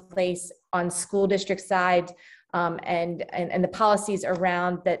currently in place on school district side and the policies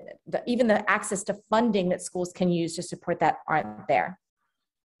around that, even the access to funding that schools can use to support that aren't there.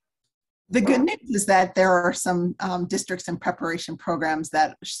 The good news is that there are some districts and preparation programs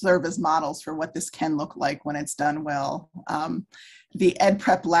that serve as models for what this can look like when it's done well. The Ed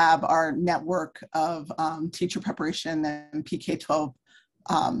Prep Lab, our network of teacher preparation and PK-12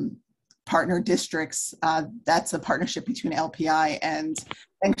 partner districts, that's a partnership between LPI and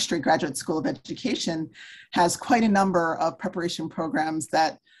Bank Street Graduate School of Education, has quite a number of preparation programs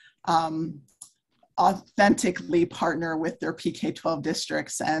that authentically partner with their PK-12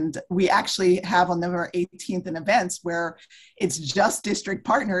 districts. And we actually have on November 18th an event where it's just district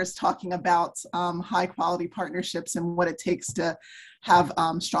partners talking about high quality partnerships and what it takes to have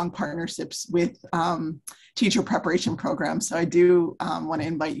strong partnerships with teacher preparation programs. So I do want to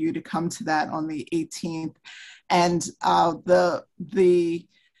invite you to come to that on the 18th. And the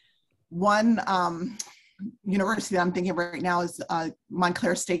one university that I'm thinking of right now is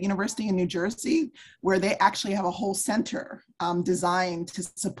Montclair State University in New Jersey, where they actually have a whole center designed to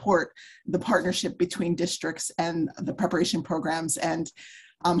support the partnership between districts and the preparation programs. And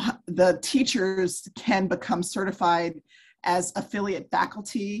the teachers can become certified as affiliate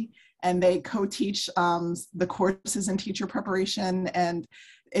faculty, and they co-teach the courses in teacher preparation. And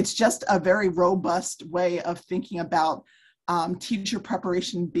it's just a very robust way of thinking about teacher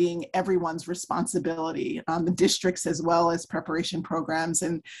preparation being everyone's responsibility, the districts as well as preparation programs.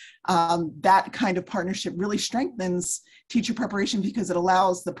 And that kind of partnership really strengthens teacher preparation because it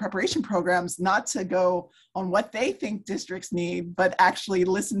allows the preparation programs not to go on what they think districts need, but actually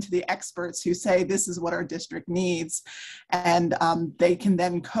listen to the experts who say this is what our district needs. And they can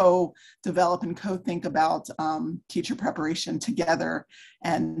then co-develop and co-think about teacher preparation together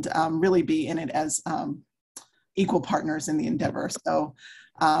and really be in it as equal partners in the endeavor. So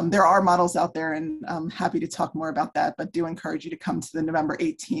there are models out there, and I'm happy to talk more about that, but do encourage you to come to the November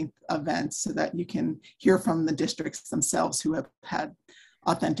 18th event so that you can hear from the districts themselves who have had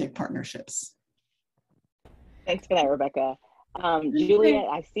authentic partnerships. Thanks for that, Rebecca. Juliet,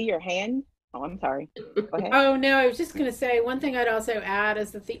 I see your hand. Oh, I'm sorry. Go ahead. Oh, no, I was just going to say one thing I'd also add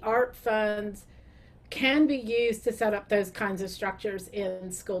is that the art funds can be used to set up those kinds of structures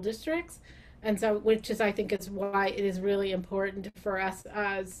in school districts. And so, which is, I think, is why it is really important for us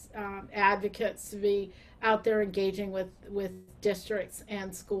as advocates to be out there engaging with districts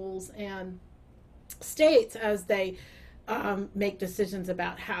and schools and states as they make decisions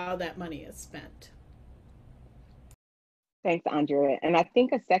about how that money is spent. Thanks, Andrea. And I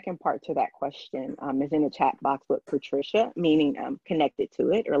think a second part to that question is in the chat box with Patricia, meaning connected to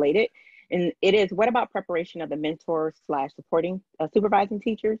it, related. And it is, what about preparation of the mentor / supporting supervising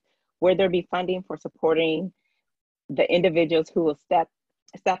teachers? Will there be funding for supporting the individuals who will step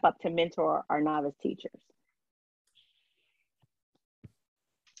up to mentor our novice teachers?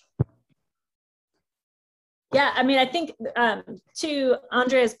 Yeah, I mean, I think to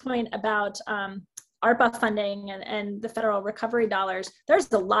Andrea's point about ARPA funding and the federal recovery dollars,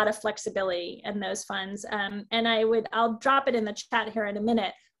 there's a lot of flexibility in those funds. And I'll drop it in the chat here in a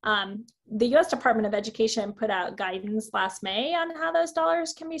minute. The U.S. Department of Education put out guidance last May on how those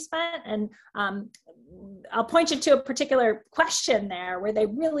dollars can be spent. And I'll point you to a particular question there where they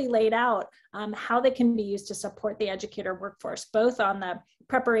really laid out how they can be used to support the educator workforce, both on the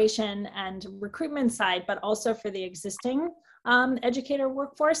preparation and recruitment side, but also for the existing educator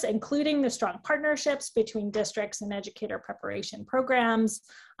workforce, including the strong partnerships between districts and educator preparation programs,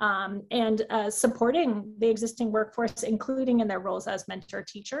 and supporting the existing workforce, including in their roles as mentor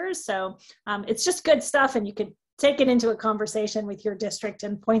teachers. So it's just good stuff, and you could take it into a conversation with your district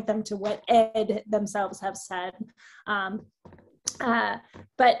and point them to what ED themselves have said.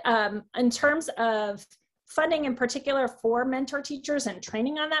 But in terms of funding in particular for mentor teachers and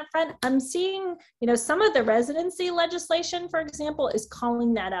training on that front, I'm seeing, some of the residency legislation, for example, is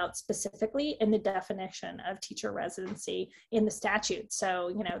calling that out specifically in the definition of teacher residency in the statute.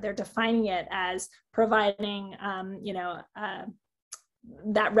 So, they're defining it as providing,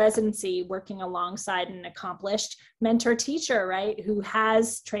 that residency working alongside an accomplished mentor teacher, right, who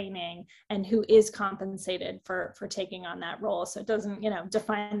has training and who is compensated for taking on that role. So it doesn't,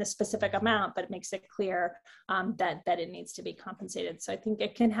 define the specific amount, but it makes it clear that it needs to be compensated. So I think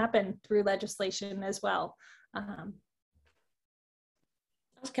it can happen through legislation as well.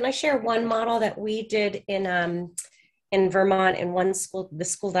 Can I share one model that we did in Vermont, in one school, the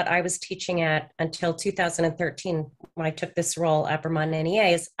school that I was teaching at until 2013, when I took this role at Vermont NEA,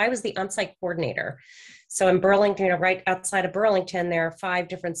 is I was the on-site coordinator. So in Burlington, right outside of Burlington, there are 5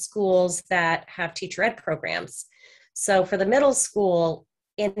 different schools that have teacher ed programs. So for the middle school,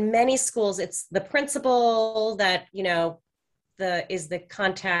 in many schools, it's the principal that, is the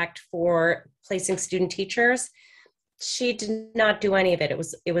contact for placing student teachers. She did not do any of it.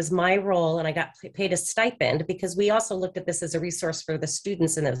 It was my role, and I got paid a stipend because we also looked at this as a resource for the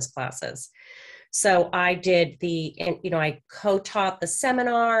students in those classes. So I did I co-taught the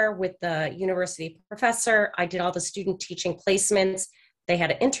seminar with the university professor. I did all the student teaching placements. They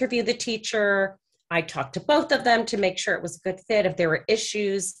had to interview the teacher. I talked to both of them to make sure it was a good fit. If there were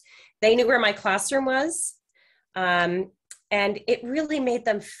issues, they knew where my classroom was. And it really made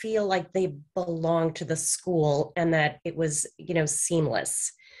them feel like they belonged to the school and that it was,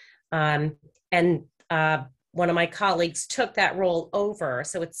 seamless. And one of my colleagues took that role over.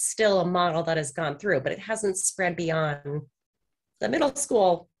 So it's still a model that has gone through, but it hasn't spread beyond the middle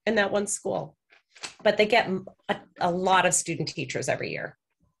school in that one school. But they get a lot of student teachers every year.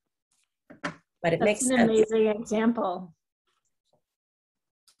 But it makes That's an amazing example.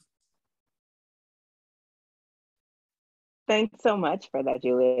 Thanks so much for that,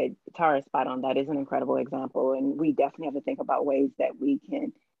 Julia. Tara's spot on. That is an incredible example. And we definitely have to think about ways that we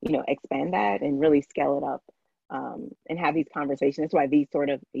can, expand that and really scale it up, and have these conversations. That's why these sort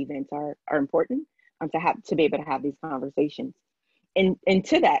of events are important, to be able to have these conversations. And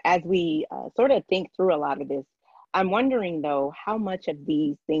to that, as we sort of think through a lot of this, I'm wondering though, how much of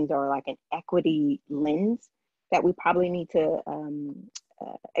these things are like an equity lens that we probably need to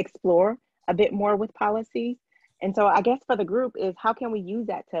explore a bit more with policies. And so I guess for the group is, how can we use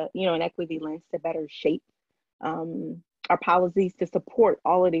that to, an equity lens to better shape our policies to support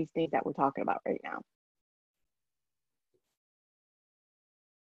all of these things that we're talking about right now?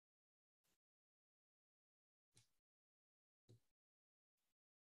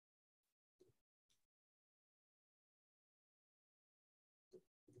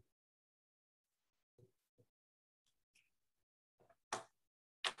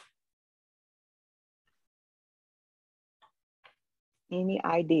 Any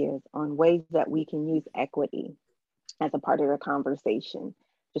ideas on ways that we can use equity as a part of the conversation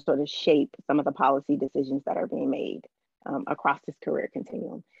to sort of shape some of the policy decisions that are being made across this career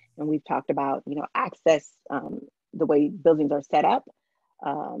continuum? And we've talked about, access, the way buildings are set up,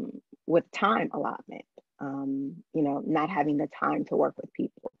 with time allotment, not having the time to work with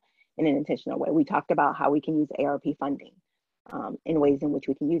people in an intentional way. We talked about how we can use ARP funding in ways in which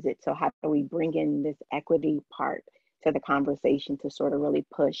we can use it. So how do we bring in this equity part to the conversation to sort of really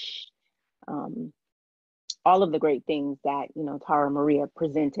push all of the great things that, Tara Maria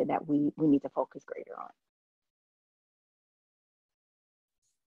presented that we need to focus greater on?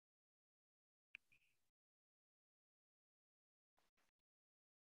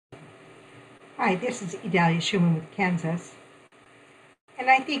 Hi, this is Idalia Schumann with Kansas. And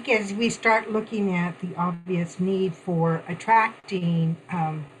I think as we start looking at the obvious need for attracting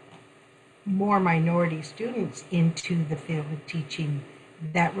more minority students into the field of teaching,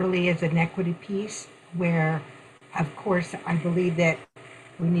 that really is an equity piece where, of course, I believe that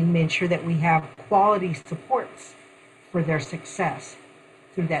we need to make sure that we have quality supports for their success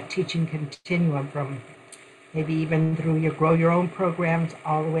through that teaching continuum, from maybe even through your grow your own programs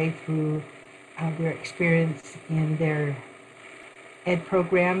all the way through their experience in their ed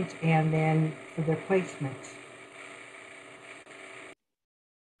programs and then for their placements.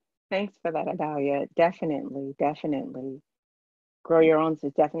 Thanks for that, Adalia. Definitely, definitely. Grow Your Own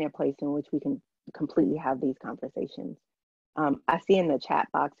is definitely a place in which we can completely have these conversations. I see in the chat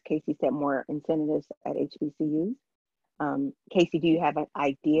box, Casey said more incentives at HBCUs. Casey, do you have an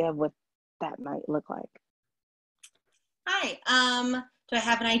idea of what that might look like? Hi, do I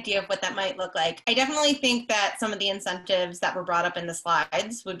have an idea of what that might look like? I definitely think that some of the incentives that were brought up in the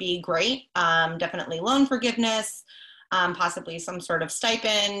slides would be great. Definitely loan forgiveness, possibly some sort of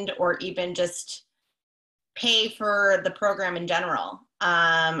stipend, or even just pay for the program in general.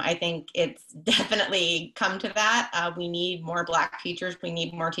 I think it's definitely come to that. We need more Black teachers. We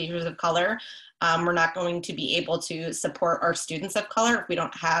need more teachers of color. We're not going to be able to support our students of color if we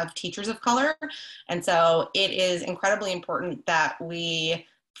don't have teachers of color. And so it is incredibly important that we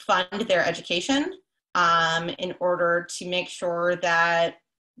fund their education in order to make sure that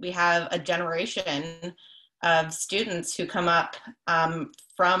we have a generation of students who come up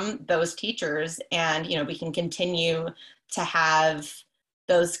from those teachers, and we can continue to have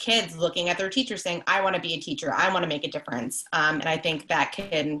those kids looking at their teachers saying, I want to be a teacher, I want to make a difference. And I think that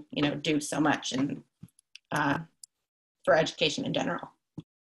can do so much and for education in general.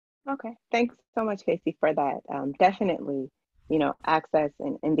 Okay, thanks so much, Casey, for that. Definitely, access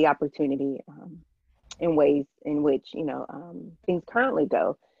and the opportunity in ways in which, things currently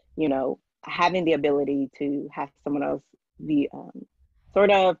go, having the ability to have someone else be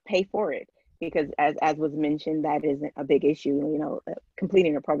sort of pay for it. Because as was mentioned, that isn't a big issue,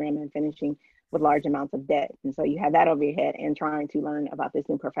 completing a program and finishing with large amounts of debt. And so you have that over your head and trying to learn about this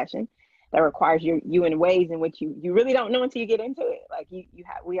new profession that requires you in ways in which you really don't know until you get into it. Like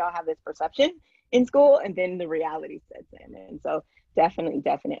we all have this perception in school, and then the reality sets in. And so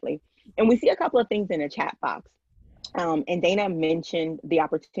definitely. And we see a couple of things in the chat box. And Dana mentioned the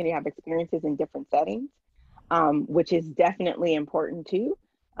opportunity to have experiences in different settings, which is definitely important too.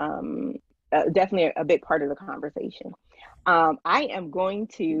 definitely a big part of the conversation. I am going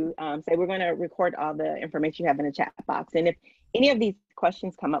to say we're going to record all the information you have in the chat box. And if any of these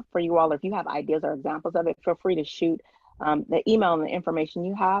questions come up for you all, or if you have ideas or examples of it, feel free to shoot the email and the information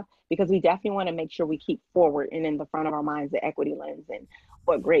you have, because we definitely want to make sure we keep forward and in the front of our minds the equity lens and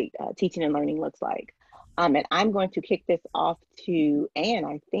what great teaching and learning looks like. And I'm going to kick this off to Anne,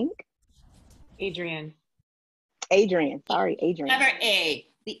 I think. Adrian. Adrian, sorry, Adrian.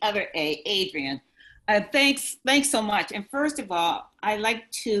 The other A, Adrian. Thanks so much. And first of all, I'd like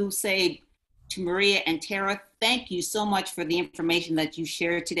to say to Maria and Tara, thank you so much for the information that you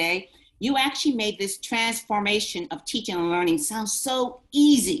shared today. You actually made this transformation of teaching and learning sound so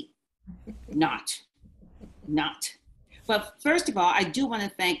easy. Not. But first of all, I do want to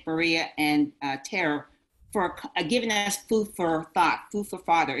thank Maria and Tara for giving us food for thought, food for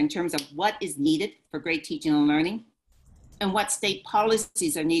fodder in terms of what is needed for great teaching and learning, and what state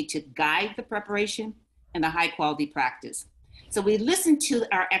policies are needed to guide the preparation and the high quality practice. So we listened to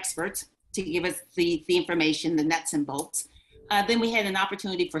our experts to give us the information, the nuts and bolts. Then we had an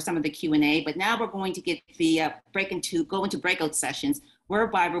opportunity for some of the Q&A, but now we're going to get the go into breakout sessions,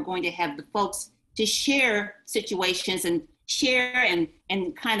 whereby we're going to have the folks to share situations and share and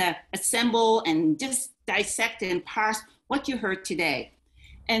kind of assemble and just dissect and parse what you heard today.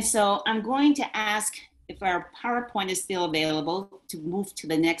 And so I'm going to ask if our PowerPoint is still available to move to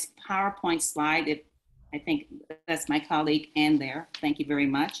the next PowerPoint slide. If I think that's my colleague Ann there. Thank you very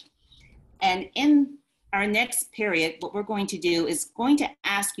much. And in our next period, what we're going to do is going to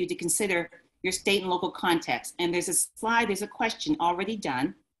ask you to consider your state and local context. And there's a slide, there's a question already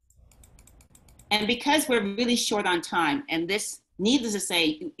done. And because we're really short on time, and this, needless to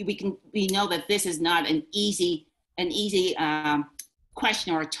say, we know that this is not an easy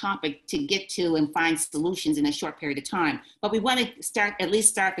question or a topic to get to and find solutions in a short period of time. But we want to at least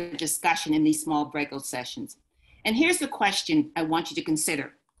start the discussion in these small breakout sessions. And here's the question I want you to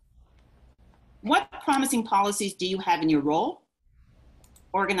consider. What promising policies do you have in your role,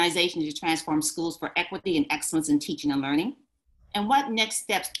 organization to transform schools for equity and excellence in teaching and learning? And what next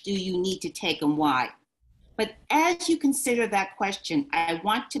steps do you need to take and why? But as you consider that question, I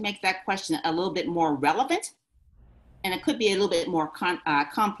want to make that question a little bit more relevant, and it could be a little bit more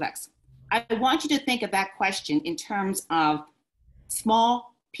complex. I want you to think of that question in terms of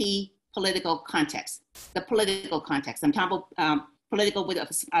small p political context, the political context. I'm talking about political with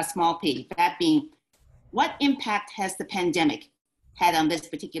a small p, that being, what impact has the pandemic had on this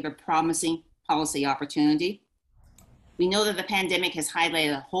particular promising policy opportunity? We know that the pandemic has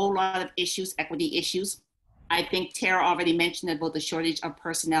highlighted a whole lot of issues, equity issues. I think Tara already mentioned about the shortage of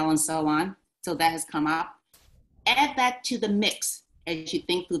personnel and so on, so that has come up. Add that to the mix as you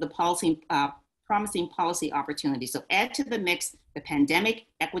think through the policy, promising policy opportunities. So add to the mix the pandemic,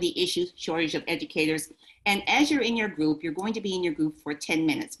 equity issues, shortage of educators. And as you're in your group, you're going to be in your group for 10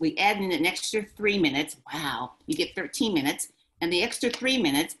 minutes. We add in an extra 3 minutes. Wow, you get 13 minutes. And the extra 3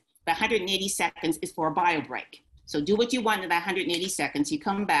 minutes, the 180 seconds is for a bio break. So do what you want in that 180 seconds. You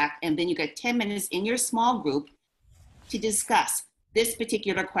come back and then you get 10 minutes in your small group to discuss this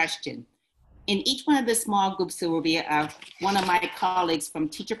particular question. In each one of the small groups, there will be one of my colleagues from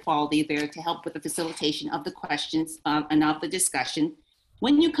Teacher Quality there to help with the facilitation of the questions and of the discussion.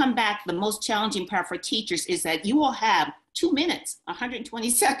 When you come back, the most challenging part for teachers is that you will have 2 minutes, 120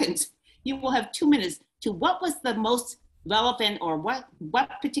 seconds. You will have 2 minutes to what was the most relevant, or what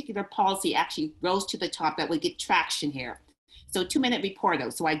particular policy actually rose to the top that would get traction here. So 2-minute reporter.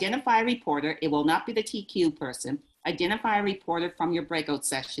 So identify a reporter. It will not be the TQ person. Identify a reporter from your breakout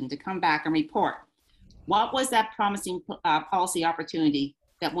session to come back and report. What was that promising policy opportunity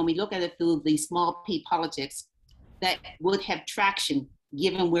that when we look at it through the small p politics, that would have traction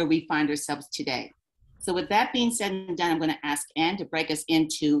given where we find ourselves today? So with that being said and done, I'm going to ask Ann to break us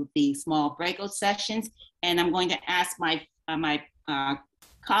into the small breakout sessions. And I'm going to ask my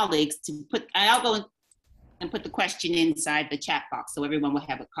colleagues to I'll go and put the question inside the chat box so everyone will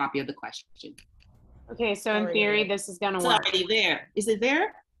have a copy of the question. Okay, so in theory, this is going to work. It's already there. Is it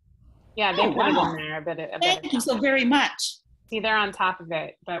there? Yeah, they put it in there. Thank you so very much. See, they're on top of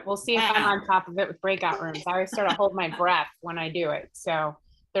it, but we'll see if I'm on top of it with breakout rooms. I always sort of hold my breath when I do it. So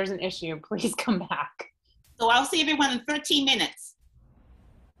if there's an issue, please come back. So I'll see everyone in 13 minutes.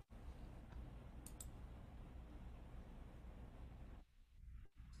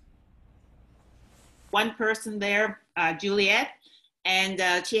 One person there, Juliet, and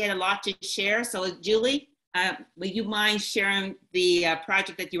she had a lot to share. So Julie, would you mind sharing the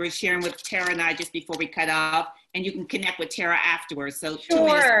project that you were sharing with Tara and I just before we cut off? And you can connect with Tara afterwards. So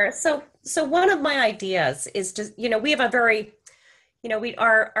sure. So one of my ideas is just, we have a very, you know,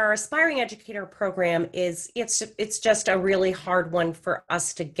 our aspiring educator program it's just a really hard one for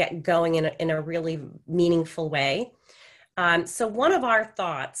us to get going in a really meaningful way. So one of our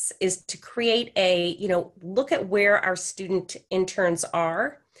thoughts is to create look at where our student interns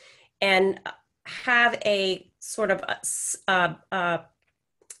are and have a sort of a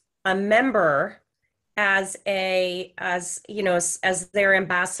member as their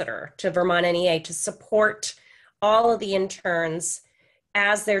ambassador to Vermont NEA to support all of the interns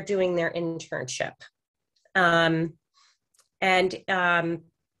as they're doing their internship. And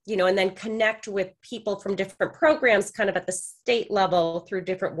then connect with people from different programs kind of at the state level through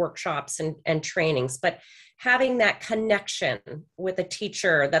different workshops and trainings. But having that connection with a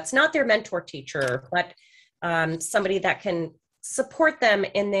teacher that's not their mentor teacher, but somebody that can support them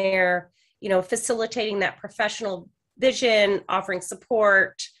in their, facilitating that professional vision, offering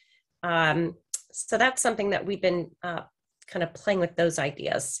support. So that's something that we've been kind of playing with those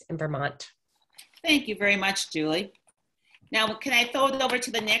ideas in Vermont. Thank you very much, Julie. Now, can I throw it over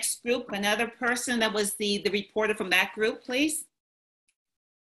to the next group? Another person that was the reporter from that group, please.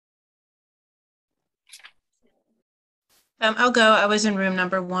 I'll go. I was in room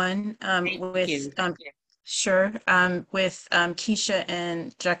number 1 with Keisha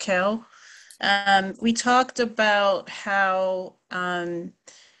and Jaquel. We talked about how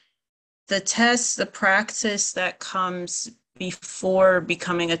the practice that comes before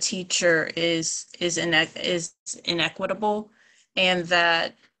becoming a teacher is inequitable, and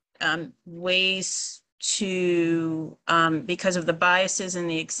that ways to because of the biases in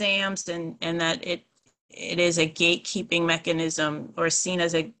the exams and that it is a gatekeeping mechanism, or seen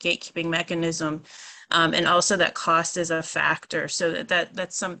as a gatekeeping mechanism, and also that cost is a factor. So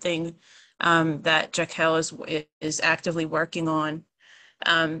that's something that Jaquel is actively working on.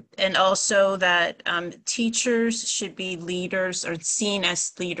 And also that teachers should be leaders, or seen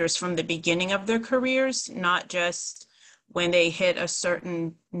as leaders from the beginning of their careers, not just when they hit a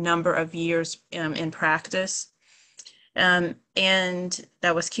certain number of years in practice. And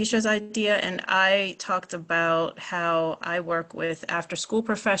that was Keisha's idea. And I talked about how I work with after-school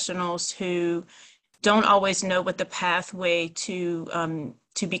professionals who don't always know what the pathway to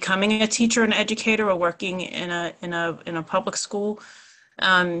becoming a teacher and educator or working in a public school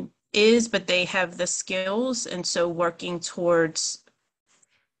is, but they have the skills. And so working towards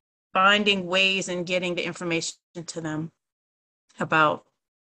finding ways and getting the information to them about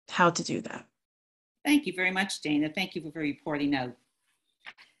how to do that. Thank you very much, Dana. Thank you for reporting out.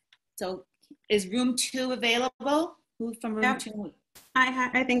 So is room 2 available? Who from room 2?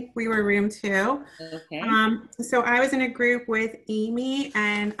 I think we were room 2. Okay. So I was in a group with Amy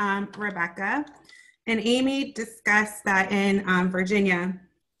and Rebecca, and Amy discussed that in Virginia,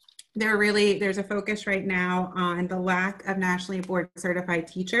 there's a focus right now on the lack of nationally board certified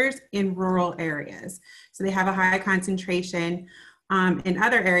teachers in rural areas. So they have a high concentration in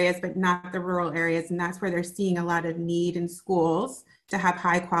other areas, but not the rural areas. And that's where they're seeing a lot of need in schools to have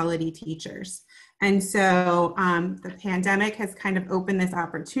high quality teachers. And so the pandemic has kind of opened this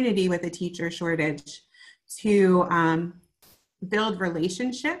opportunity with a teacher shortage to build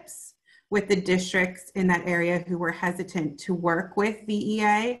relationships with the districts in that area who were hesitant to work with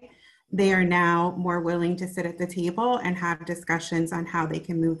VEA. They are now more willing to sit at the table and have discussions on how they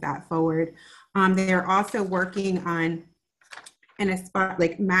can move that forward. They're also working on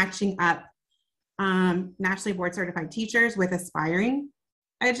matching up nationally board certified teachers with aspiring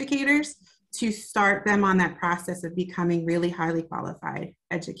educators to start them on that process of becoming really highly qualified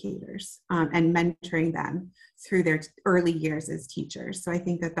educators and mentoring them through their early years as teachers. So I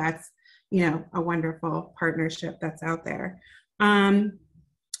think that that's, a wonderful partnership that's out there.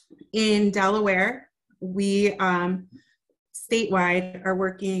 In Delaware, we statewide are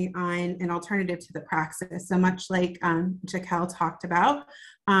working on an alternative to the praxis. So much like Jaquel talked about,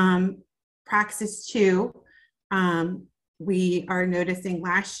 praxis 2, we are noticing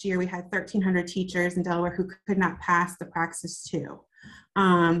last year we had 1,300 teachers in Delaware who could not pass the praxis 2.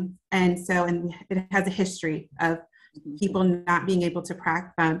 And it has a history of people not being able to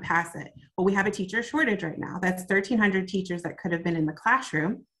pass it. Well, we have a teacher shortage right now. That's 1,300 teachers that could have been in the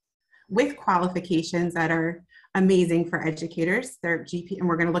classroom with qualifications that are amazing for educators. Their GP, and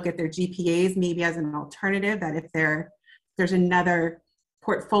we're going to look at their GPAs maybe as an alternative, that if there's another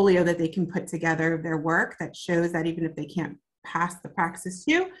portfolio that they can put together of their work that shows that even if they can't pass the praxis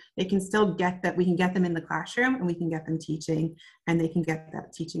 2, they can still get that. We can get them in the classroom and we can get them teaching, and they can get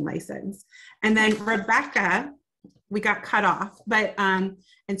that teaching license. And then Rebecca we got cut off, but and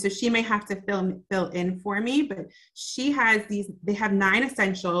so she may have to fill in for me, but she has they have 9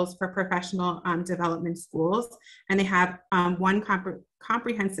 essentials for professional development schools, and they have one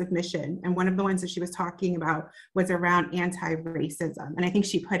comprehensive mission. And one of the ones that she was talking about was around anti-racism. And I think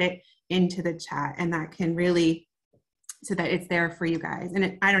she put it into the chat, and that can really, so that it's there for you guys.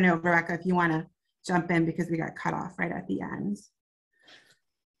 And I don't know, Rebecca, if you want to jump in because we got cut off right at the end.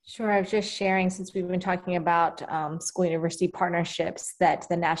 Sure, I was just sharing, since we've been talking about school-university partnerships, that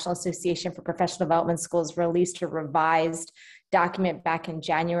the National Association for Professional Development Schools released a revised document back in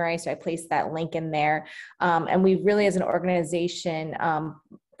January. So I placed that link in there. And we really, as an organization,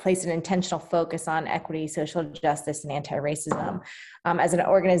 placed an intentional focus on equity, social justice, and anti-racism. As an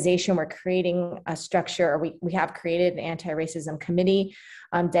organization, we're creating a structure, or we have created an anti-racism committee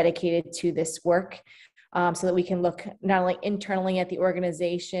dedicated to this work. So that we can look not only internally at the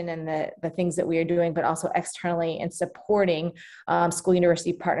organization and the things that we are doing, but also externally in supporting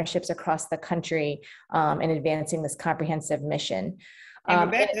school-university partnerships across the country in advancing this comprehensive mission.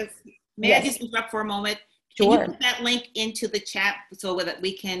 And Rebecca, may I just interrupt for a moment? Sure. Can you put that link into the chat so that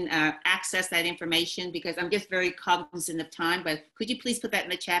we can access that information? Because I'm just very cognizant of time, but could you please put that in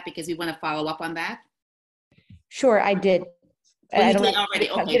the chat because we want to follow up on that? Sure, I did. Oh, you did already.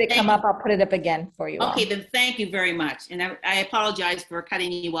 Okay, did it come up? I'll put it up again for you. Okay, then thank you very much. And I apologize for cutting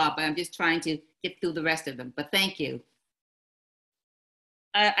you off, but I'm just trying to get through the rest of them, but thank you.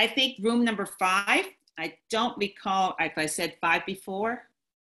 I think room number 5, I don't recall if I said 5 before.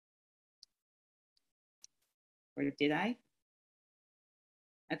 Or did I?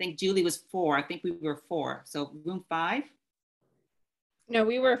 I think Julie was 4. I think we were 4. So room 5? No,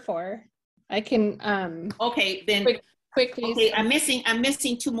 we were 4. I can okay, then quickly. Okay, I'm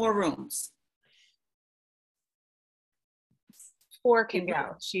missing 2 more rooms. 4 can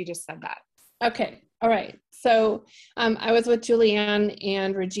go. She just said that. Okay. All right. So I was with Julianne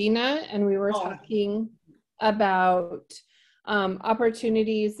and Regina, and we were talking about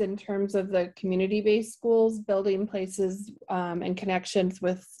opportunities in terms of the community-based schools, building places and connections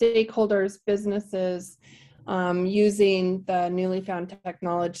with stakeholders, businesses, using the newly found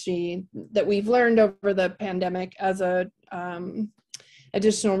technology that we've learned over the pandemic as a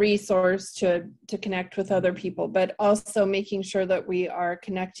additional resource to connect with other people, but also making sure that we are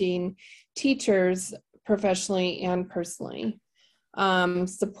connecting teachers professionally and personally.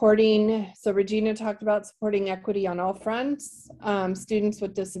 Supporting, so Regina talked about supporting equity on all fronts, students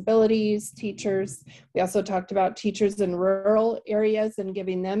with disabilities, teachers. We also talked about teachers in rural areas and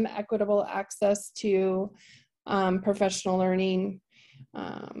giving them equitable access to professional learning.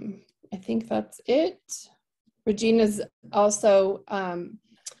 I think that's it. Regina's also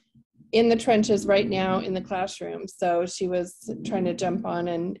in the trenches right now in the classroom. So she was trying to jump on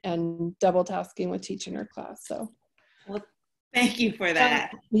and double tasking with teaching her class. So. Well, thank you for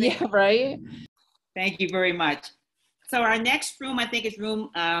that. Yeah, right. Thank you very much. So our next room, I think, is room,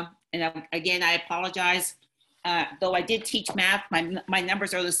 and again, I apologize. Though I did teach math, my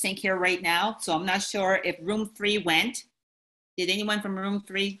numbers are out of sync here right now. So I'm not sure if room 3 went. Did anyone from room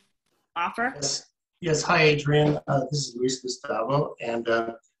 3 offer? Yes. Hi, Adrian. This is Luis Gustavo. And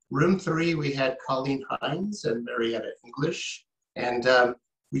room 3, we had Colleen Hines and Marietta English. And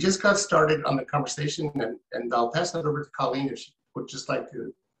we just got started on the conversation, and I'll pass it over to Colleen if she would just like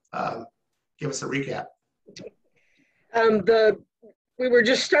to give us a recap. We were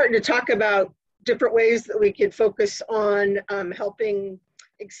just starting to talk about different ways that we could focus on helping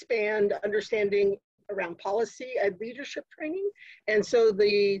expand understanding around policy and leadership training. And so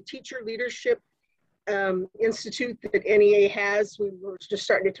the Teacher Leadership Institute that NEA has, we were just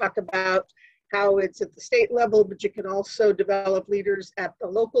starting to talk about how it's at the state level, but you can also develop leaders at the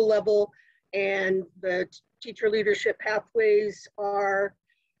local level. And the teacher leadership pathways are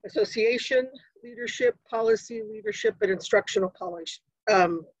association leadership, policy leadership, and instructional policy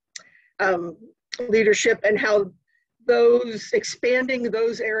leadership, and how expanding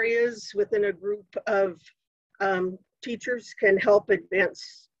those areas within a group of teachers can help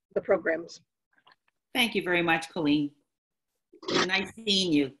advance the programs. Thank you very much, Colleen. Nice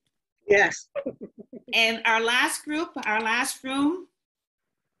seeing you. Yes. And our last group, our last room,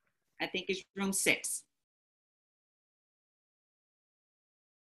 I think is room 6.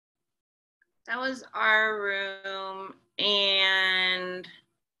 That was our room, and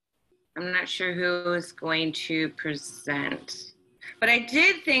I'm not sure who is going to present. But I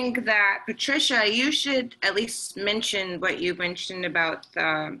did think that, Patricia, you should at least mention what you mentioned about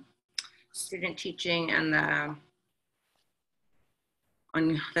the student teaching and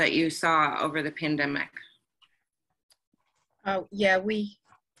that you saw over the pandemic. Oh, yeah, we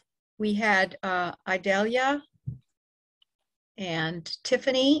had Idalia and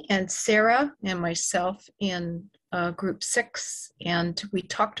Tiffany and Sarah and myself in group 6, and we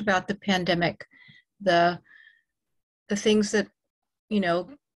talked about the pandemic, the things that, you know,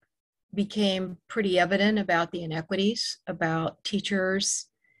 became pretty evident about the inequities, about teachers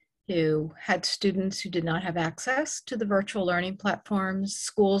who had students who did not have access to the virtual learning platforms,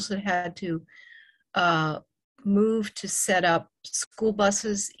 schools that had to move to set up school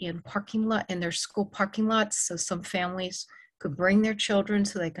buses in their school parking lots, so some families could bring their children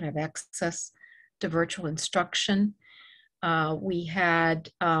so they could have access to virtual instruction. We had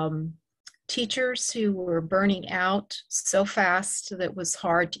teachers who were burning out so fast that it was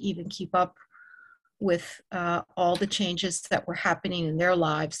hard to even keep up with all the changes that were happening in their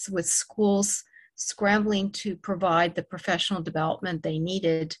lives, with schools scrambling to provide the professional development they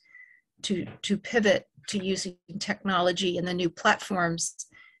needed to pivot to using technology and the new platforms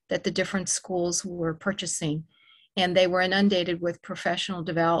that the different schools were purchasing. And they were inundated with professional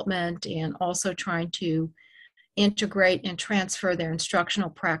development and also trying to integrate and transfer their instructional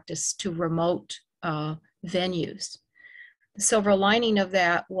practice to remote venues. The silver lining of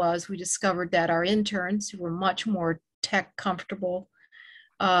that was we discovered that our interns, who were much more tech comfortable,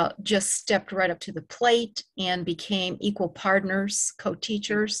 just stepped right up to the plate and became equal partners,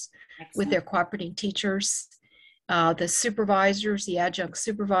 co-teachers with their cooperating teachers. The supervisors, the adjunct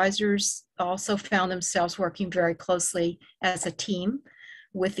supervisors, also found themselves working very closely as a team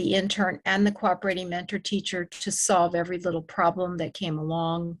with the intern and the cooperating mentor teacher to solve every little problem that came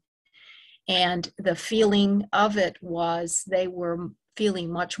along. And the feeling of it was they were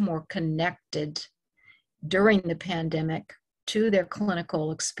feeling much more connected during the pandemic to their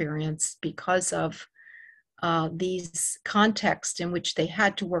clinical experience because of these contexts in which they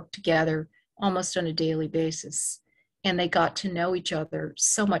had to work together almost on a daily basis. And they got to know each other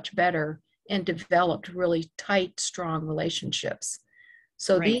so much better and developed really tight, strong relationships.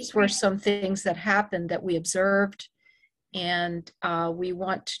 So these were some things that happened that we observed, and we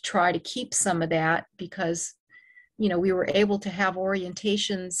want to try to keep some of that because, you know, we were able to have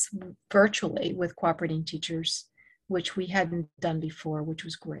orientations virtually with cooperating teachers, which we hadn't done before, which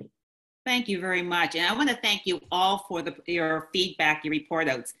was great. Thank you very much. And I want to thank you all for your feedback, your report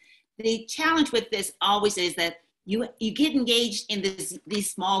outs. The challenge with this always is that you get engaged in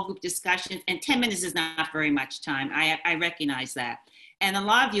these small group discussions, and 10 minutes is not very much time. I recognize that. And a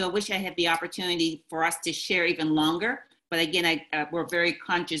lot of you, I wish I had the opportunity for us to share even longer. But again, we're very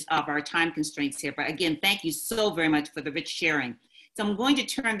conscious of our time constraints here. But again, thank you so very much for the rich sharing. So I'm going to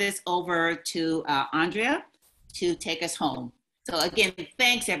turn this over to Andrea to take us home. So again,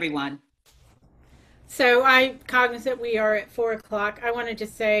 thanks everyone. So I'm cognizant we are at 4 o'clock. I wanted to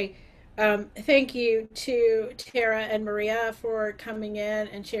say thank you to Tara and Maria for coming in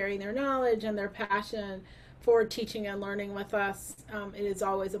and sharing their knowledge and their passion for teaching and learning with us. It is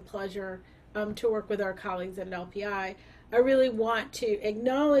always a pleasure to work with our colleagues at LPI. I really want to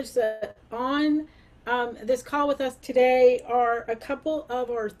acknowledge that on this call with us today are a couple of,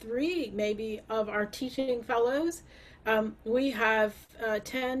 or 3 maybe, of our teaching fellows. We have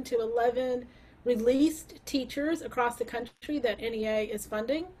 10 to 11 released teachers across the country that NEA is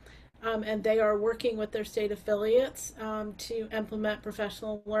funding, and they are working with their state affiliates to implement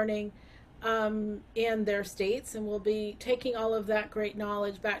professional learning in their states, and we'll be taking all of that great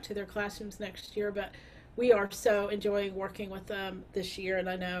knowledge back to their classrooms next year. But we are so enjoying working with them this year, and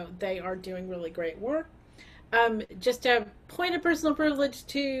I know they are doing really great work. Just a point of personal privilege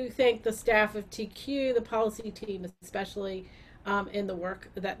to thank the staff of TQ, the policy team especially, in the work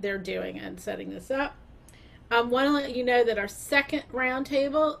that they're doing and setting this up. I want to let you know that our second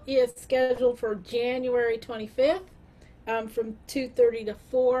roundtable is scheduled for January 25th from 2:30 to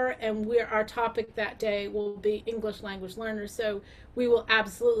 4, and our topic that day will be English language learners. So we will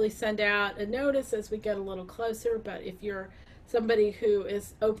absolutely send out a notice as we get a little closer, but if you're somebody who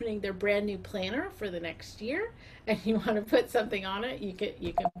is opening their brand new planner for the next year and you want to put something on it, you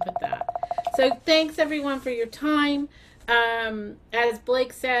can put that. So thanks everyone for your time. As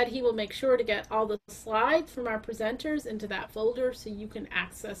Blake said, he will make sure to get all the slides from our presenters into that folder so you can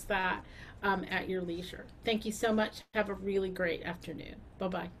access that at your leisure. Thank you so much. Have a really great afternoon.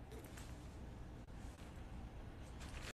 Bye-bye.